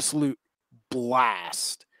absolute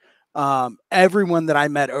blast. Everyone that I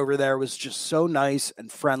met over there was just so nice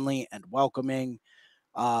and friendly and welcoming.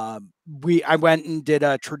 I went and did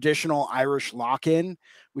a traditional Irish lock-in,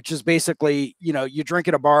 which is basically, you drink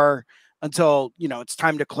at a bar until, it's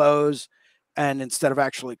time to close. And instead of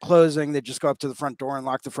actually closing, they just go up to the front door and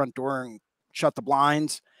lock the front door and shut the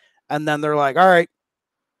blinds. And then they're like, all right,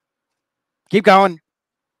 keep going.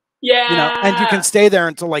 Yeah. And you can stay there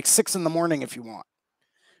until like 6 a.m. if you want.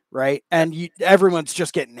 Right. And everyone's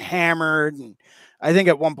just getting hammered. And I think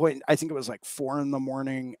at one point, it was like 4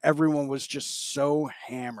 a.m. Everyone was just so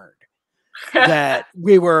hammered that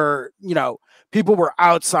we were, people were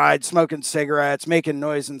outside smoking cigarettes, making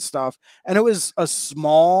noise and stuff. And it was a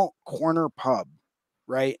small corner pub,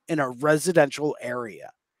 right, in a residential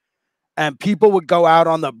area. And people would go out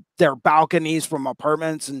on their balconies from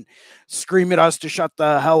apartments and scream at us to shut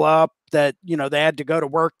the hell up, that, they had to go to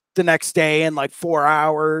work the next day in like 4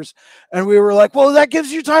 hours. And we were like, well, that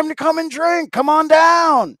gives you time to come and drink. Come on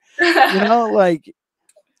down.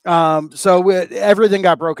 So everything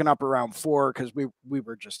got broken up around 4 because we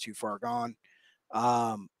were just too far gone.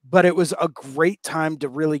 But it was a great time to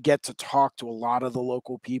really get to talk to a lot of the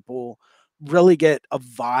local people, really get a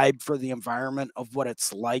vibe for the environment of what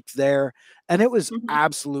it's like there. And it was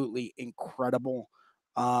absolutely incredible.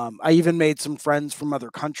 I even made some friends from other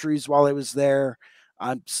countries while I was there.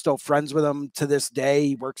 I'm still friends with him to this day.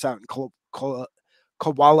 He works out in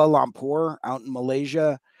Kuala Lumpur out in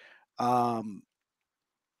Malaysia.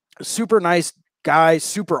 Super nice guy,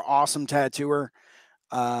 super awesome tattooer.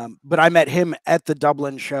 But I met him at the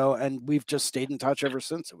Dublin show, and we've just stayed in touch ever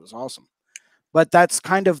since. It was awesome. But that's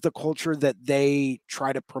kind of the culture that they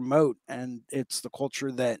try to promote, and it's the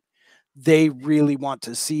culture that they really want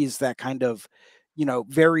to see, is that kind of,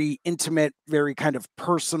 very intimate, very kind of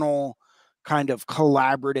personal, kind of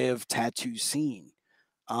collaborative tattoo scene.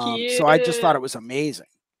 So I just thought Cute. it was amazing.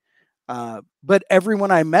 But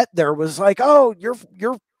everyone I met there was like, "Oh, you're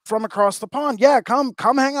from across the pond. Yeah, come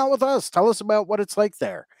hang out with us. Tell us about what it's like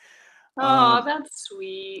there." Oh, Um, that's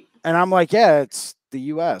sweet. and I'm like, "Yeah, it's the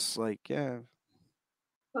U.S. Like, yeah,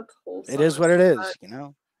 That's it wholesome is as what it fuck. is."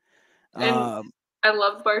 And Um, I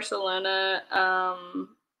love Barcelona.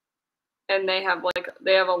 And they have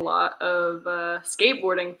a lot of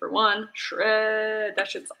skateboarding for one. Shred. That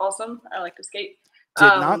shit's awesome. I like to skate. did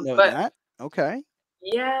not know But that. Okay.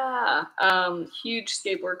 yeah, huge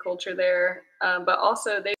skateboard culture there. But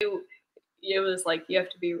also it was like you have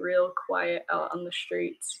to be real quiet out on the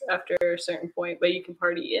streets after a certain point, but you can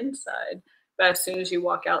party inside. But as soon as you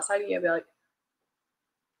walk outside, you gotta be like,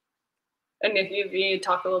 and if you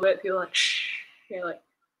talk a little bit, people are like, shh. You're like,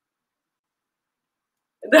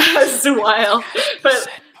 that's wild. You But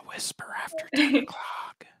said a whisper after 10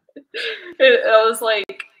 o'clock. I was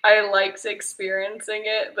like, I liked experiencing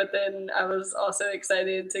it, but then I was also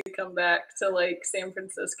excited to come back to like San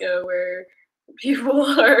Francisco where people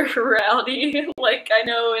are rowdy. Like I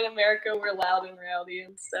know in America we're loud and rowdy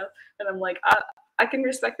and stuff, and I'm like, I can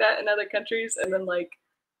respect that in other countries, and then like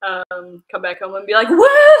come back home and be like,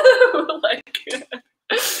 woo, like.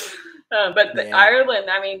 But Yeah. Ireland,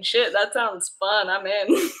 I mean, shit, that sounds fun. I'm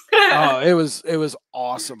in. Oh, it was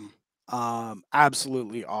awesome.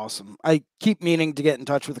 Absolutely awesome. I keep meaning to get in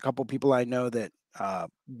touch with a couple people I know that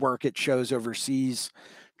work at shows overseas,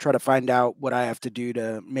 try to find out what I have to do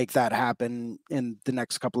to make that happen in the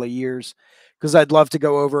next couple of years. Because I'd love to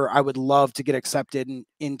go over. I would love to get accepted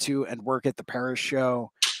into and work at the Paris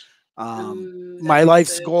show. Ooh, My that'd be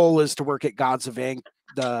life's sick. goal is to work at Gods of Ink,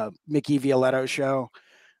 the Mickey Violetto show.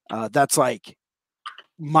 That's like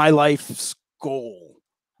my life's goal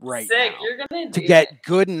right Sick, now, you're gonna to do it. get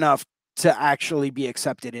good enough to actually be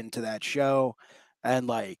accepted into that show. And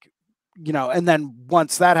like, and then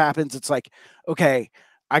once that happens, it's like, okay,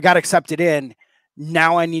 I got accepted in.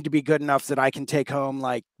 Now I need to be good enough that I can take home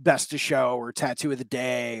like best of show or tattoo of the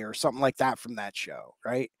day or something like that from that show.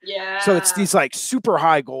 Right. So it's Yeah, these like super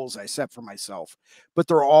high goals I set for myself, but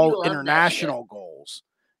they're you all love that shit. international goals,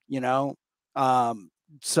 you know? Um,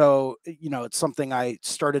 so it's something I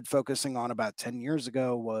started focusing on about 10 years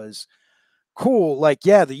ago. Was cool, like,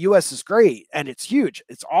 yeah, the US is great and it's huge,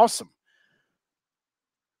 it's awesome,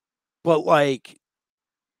 but like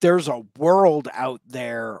there's a world out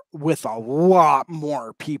there with a lot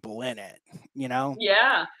more people in it.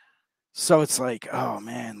 Yeah. So it's like, oh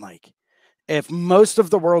man, like if most of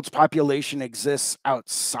the world's population exists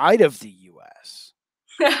outside of the US,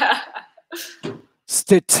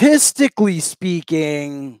 statistically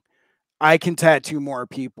speaking, I can tattoo more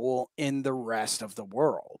people in the rest of the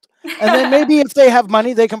world. And then maybe if they have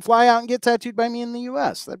money, they can fly out and get tattooed by me in the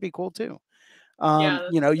US. That'd be cool too. Yeah,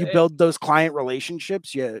 that's You sick. build those client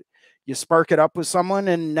relationships, you spark it up with someone,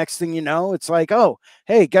 and next thing you know, it's like, oh,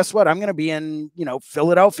 hey, guess what? I'm gonna be in,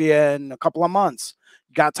 Philadelphia in a couple of months.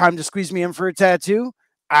 Got time to squeeze me in for a tattoo?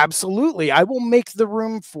 Absolutely. I will make the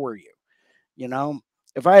room for you. You know,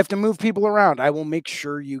 if I have to move people around, I will make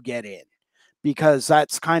sure you get in, because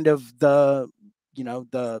that's kind of the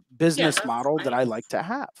Yeah, business that's model that I like nice. to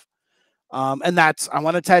have. And that's, I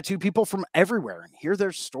want to tattoo people from everywhere and hear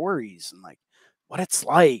their stories and like what it's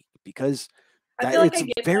like, because I that feel like it's I a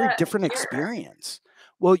get very that different here experience.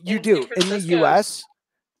 Well, you in San do in the Francisco. US.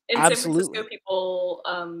 In San Francisco, Absolutely. people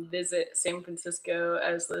visit San Francisco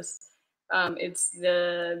as this. It's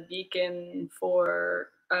the beacon for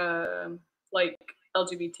like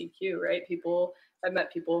LGBTQ, right? People. I've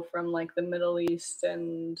met people from like the Middle East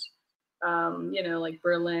and like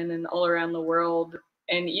Berlin and all around the world,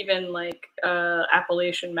 and even like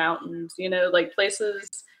Appalachian Mountains. Like places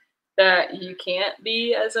that you can't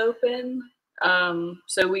be as open.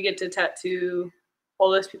 So we get to tattoo all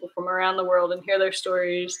those people from around the world and hear their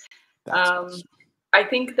stories. That's Um, awesome. I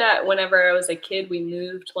think that whenever I was a kid, we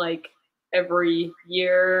moved like every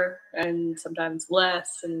year and sometimes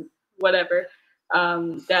less and whatever.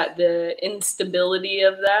 That the instability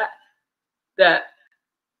of that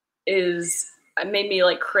is made me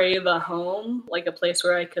like crave a home, like a place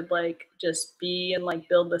where I could like just be and like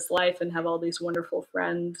build this life and have all these wonderful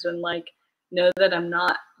friends and like know that I'm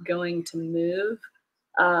not going to move.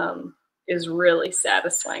 Um, is really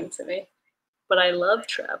satisfying to me. But I love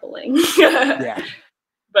traveling. Yeah.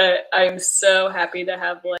 But I'm so happy to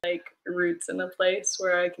have like roots in a place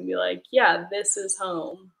where I can be like, yeah, this is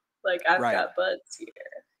home. Like I've Right. got buds here.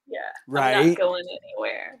 Yeah, I'm not Right. going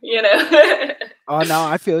anywhere, you know? Oh, no,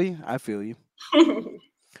 I feel you. I feel you.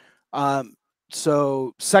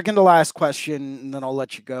 So second to last question, and then I'll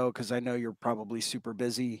let you go because I know you're probably super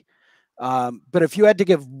busy. But if you had to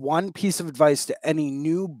give one piece of advice to any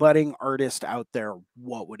new budding artist out there,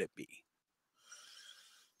 what would it be?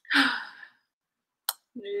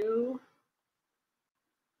 New.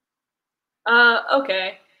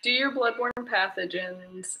 Okay. Do your bloodborne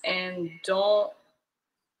pathogens and don't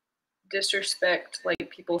disrespect like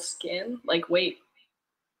people's skin. Like wait,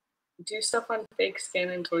 do stuff on fake skin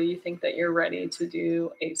until you think that you're ready to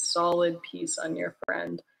do a solid piece on your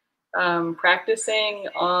friend. Practicing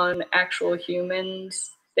on actual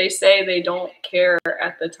humans, they say they don't care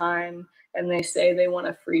at the time, and they say they want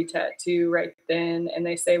a free tattoo right then, and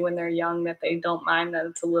they say when they're young that they don't mind that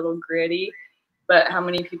it's a little gritty. But how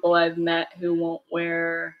many people I've met who won't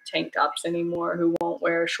wear tank tops anymore, who won't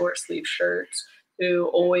wear short sleeve shirts, who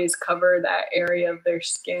always cover that area of their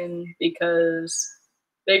skin because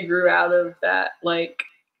they grew out of that, like,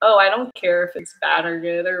 oh, I don't care if it's bad or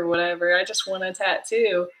good or whatever, I just want a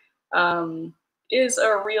tattoo, is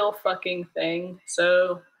a real fucking thing.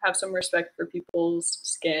 So have some respect for people's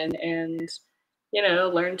skin and, you know,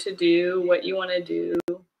 learn to do what you want to do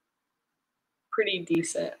pretty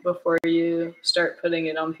decent before you start putting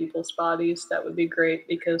it on people's bodies. That would be great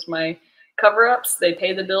because my cover-ups, they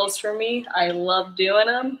pay the bills for me. I love doing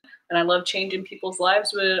them and I love changing people's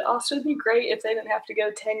lives, but it'd also be great if they didn't have to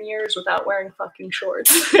go 10 years without wearing fucking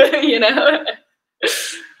shorts, you know?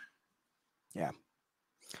 Yeah.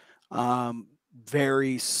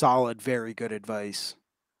 Very solid, very good advice.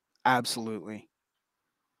 Absolutely.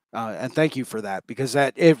 And thank you for that because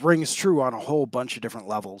that it rings true on a whole bunch of different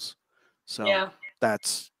levels. So Yeah.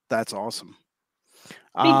 that's awesome.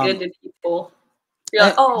 Be good to people. You're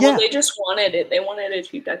like, And oh, well, yeah, they just wanted it. They wanted a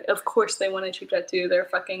cheap tattoo. Of course they want a cheap tattoo. They're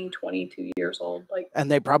fucking 22 years old. Like, and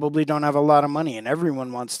they probably don't have a lot of money, and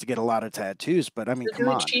everyone wants to get a lot of tattoos. But I mean, so come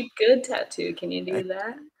do a on. cheap, good tattoo. Can you I, do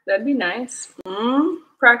that? That'd be nice.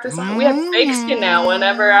 Practice on. We have fake skin now.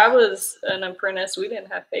 Whenever mm, I was an apprentice, we didn't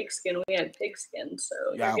have fake skin. We had pig skin. So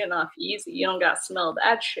you're yeah, getting off easy. You don't got to smell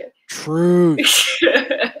that shit. truth,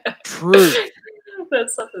 truth. That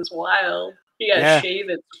stuff is wild. You got to Yeah, shave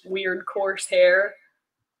its weird, coarse hair.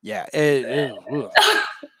 yeah. Ugh.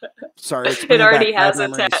 Sorry, it's It bringing back already bad has a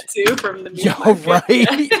memories. tattoo from the Yo, meat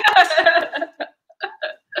market.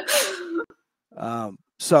 right.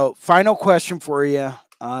 So, final question for you,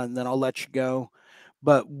 and then I'll let you go.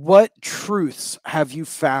 But what truths have you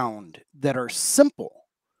found that are simple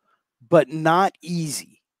but not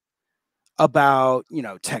easy about,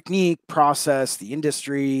 technique, process, the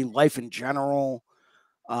industry, life in general?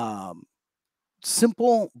 Um,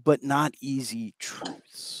 Simple but not easy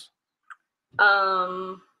truths.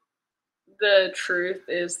 um, the truth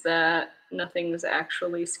is that nothing's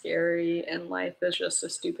actually scary and life is just a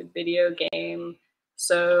stupid video game.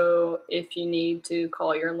 So if you need to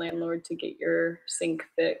call your landlord to get your sink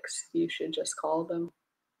fixed, you should just call them.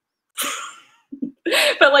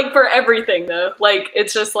 But like for everything though, like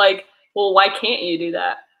it's just like, well, why can't you do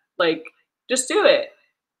that? Like just do it.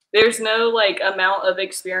 There's no like amount of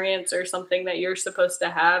experience or something that you're supposed to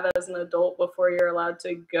have as an adult before you're allowed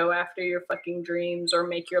to go after your fucking dreams or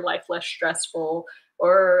make your life less stressful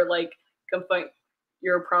or like confront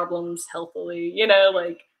your problems healthily. You know,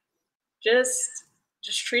 like just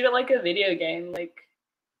just treat it like a video game. Like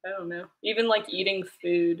I don't know. Even like eating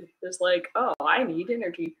food is like, oh, I need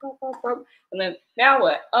energy. Blah, blah, blah. And then now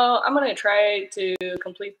what? Oh, I'm gonna try to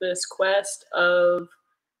complete this quest of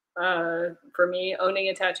for me, owning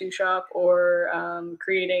a tattoo shop or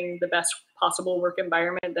creating the best possible work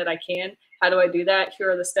environment that I can. How do I do that?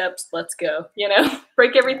 Here are the steps. Let's go. You know,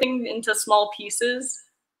 break Yeah. everything into small pieces,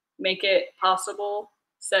 make it possible,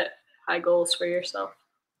 set high goals for yourself.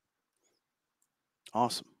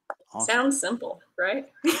 Awesome. Awesome. Sounds simple, right?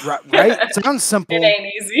 Right. Right. Sounds It simple.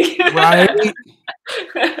 ain't easy. Right.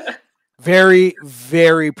 Very,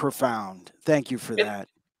 very profound. Thank you for if, that.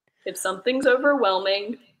 if something's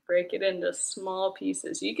overwhelming, break it into small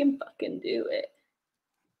pieces. You can fucking do it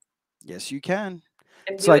Yes, you can.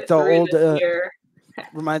 and It's do like it the through old, the fear.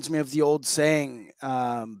 reminds me of the old saying,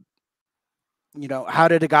 how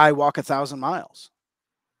did a guy walk 1,000 miles?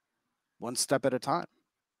 One step at a time.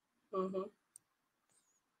 Hmm.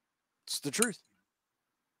 It's the truth.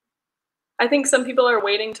 I think some people are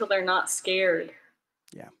waiting till they're not scared.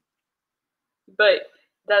 Yeah. But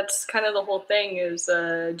That's kind of the whole thing is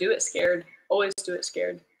do it scared. Always do it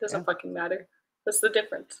scared. Doesn't fucking matter. That's the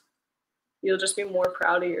difference. You'll just be more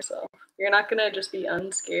proud of yourself. You're not gonna just be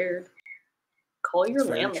unscared. Call your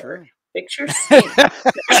landlord. Fix your sink.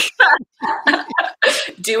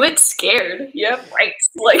 Do it scared. Yep, right.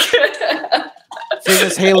 Like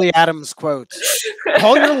famous Haley Adams quote.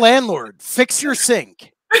 Call your landlord. Fix your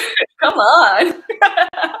sink. Come on.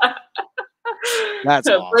 That's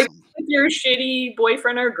awesome. Like with your shitty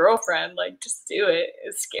boyfriend or girlfriend, like just do it.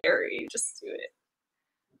 It's scary. Just do it.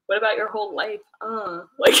 What about your whole life?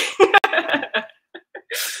 Like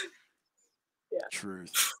yeah.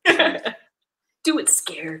 Truth. Do it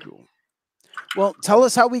scared. Cool. Well, tell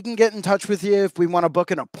us how we can get in touch with you if we want to book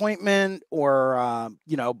an appointment or,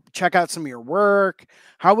 you know, check out some of your work.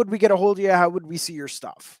 How would we get a hold of you? How would we see your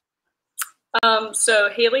stuff? So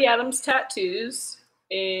Haley Adams Tattoos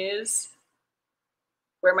is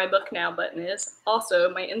where my book now button is. Also,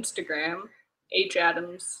 my Instagram, H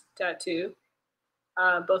Adams Tattoo.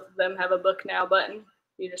 Both of them have a book now button.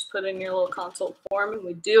 You just put in your little consult form and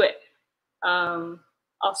we do it.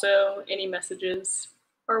 Also, any messages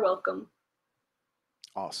are welcome.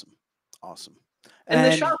 Awesome. Awesome.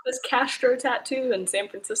 And the shop is Castro Tattoo in San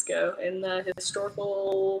Francisco, in the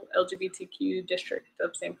historical LGBTQ district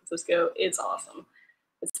of San Francisco. It's awesome.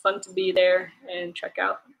 It's fun to be there and check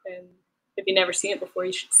out. And if you've never seen it before,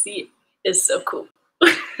 you should see it. It's so cool.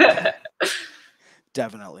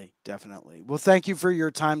 Definitely. Definitely. Well, thank you for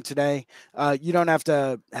your time today. You don't have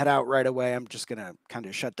to head out right away. I'm just going to kind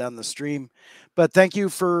of shut down the stream. But thank you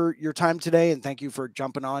for your time today, and thank you for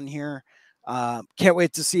jumping on here. Can't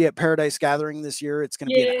wait to see you at Paradise Gathering this year. It's going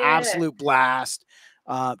to be an absolute blast.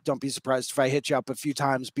 Don't be surprised if I hit you up a few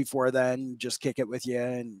times before then, just kick it with you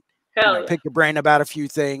and pick your brain about a few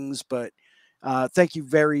things. But thank you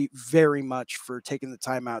very, very much for taking the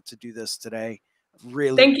time out to do this today.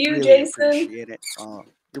 Thank you, really Jason. Appreciate it. You're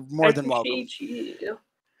more than welcome. You.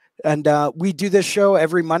 And we do this show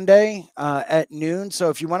every Monday at noon.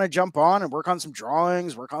 So if you want to jump on and work on some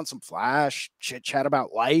drawings, work on some flash, chit chat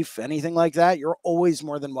about life, anything like that, you're always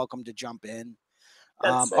more than welcome to jump in.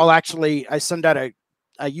 I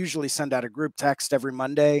usually send out a group text every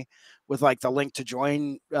Monday with like the link to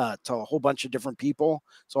join to a whole bunch of different people.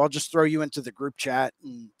 So I'll just throw you into the group chat,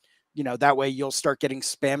 and that way you'll start getting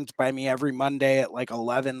spammed by me every Monday at like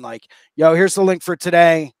 11. Like, yo, here's the link for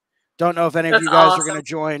today. Don't know if any of you guys are going to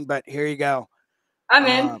join, but here you go. I'm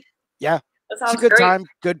in. Yeah. It's a good time.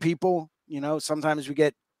 Good people. Sometimes we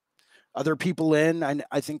get other people in.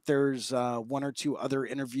 I think there's 1 or 2 other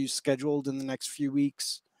interviews scheduled in the next few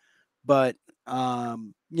weeks. But,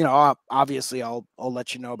 obviously I'll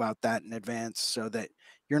let you know about that in advance so that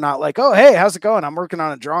you're not like, oh, hey, how's it going? I'm working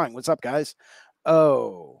on a drawing. What's up, guys?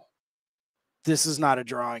 Oh, this is not a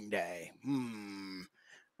drawing day.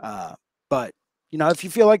 But if you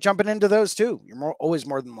feel like jumping into those too, you're always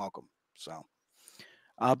more than welcome. So,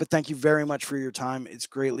 but thank you very much for your time. It's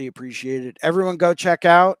greatly appreciated. Everyone go check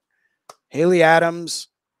out Haley Adams,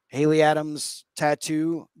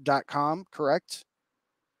 HaleyAdamsTattoo.com, correct?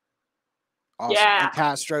 Awesome. Yeah. And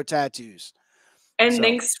Castro Tattoos. And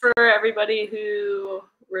thanks for everybody who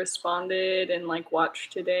responded and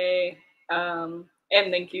watched today. And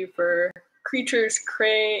thank you for Creatures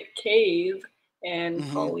Cave and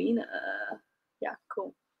Paulina. Yeah,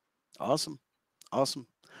 cool. Awesome.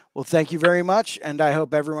 Well, thank you very much. And I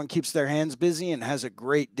hope everyone keeps their hands busy and has a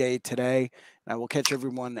great day today. And I will catch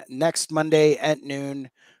everyone next Monday at noon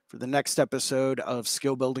for the next episode of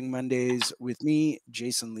Skill Building Mondays with me,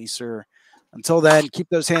 Jason Leeser. Until then, keep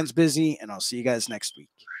those hands busy, and I'll see you guys next week.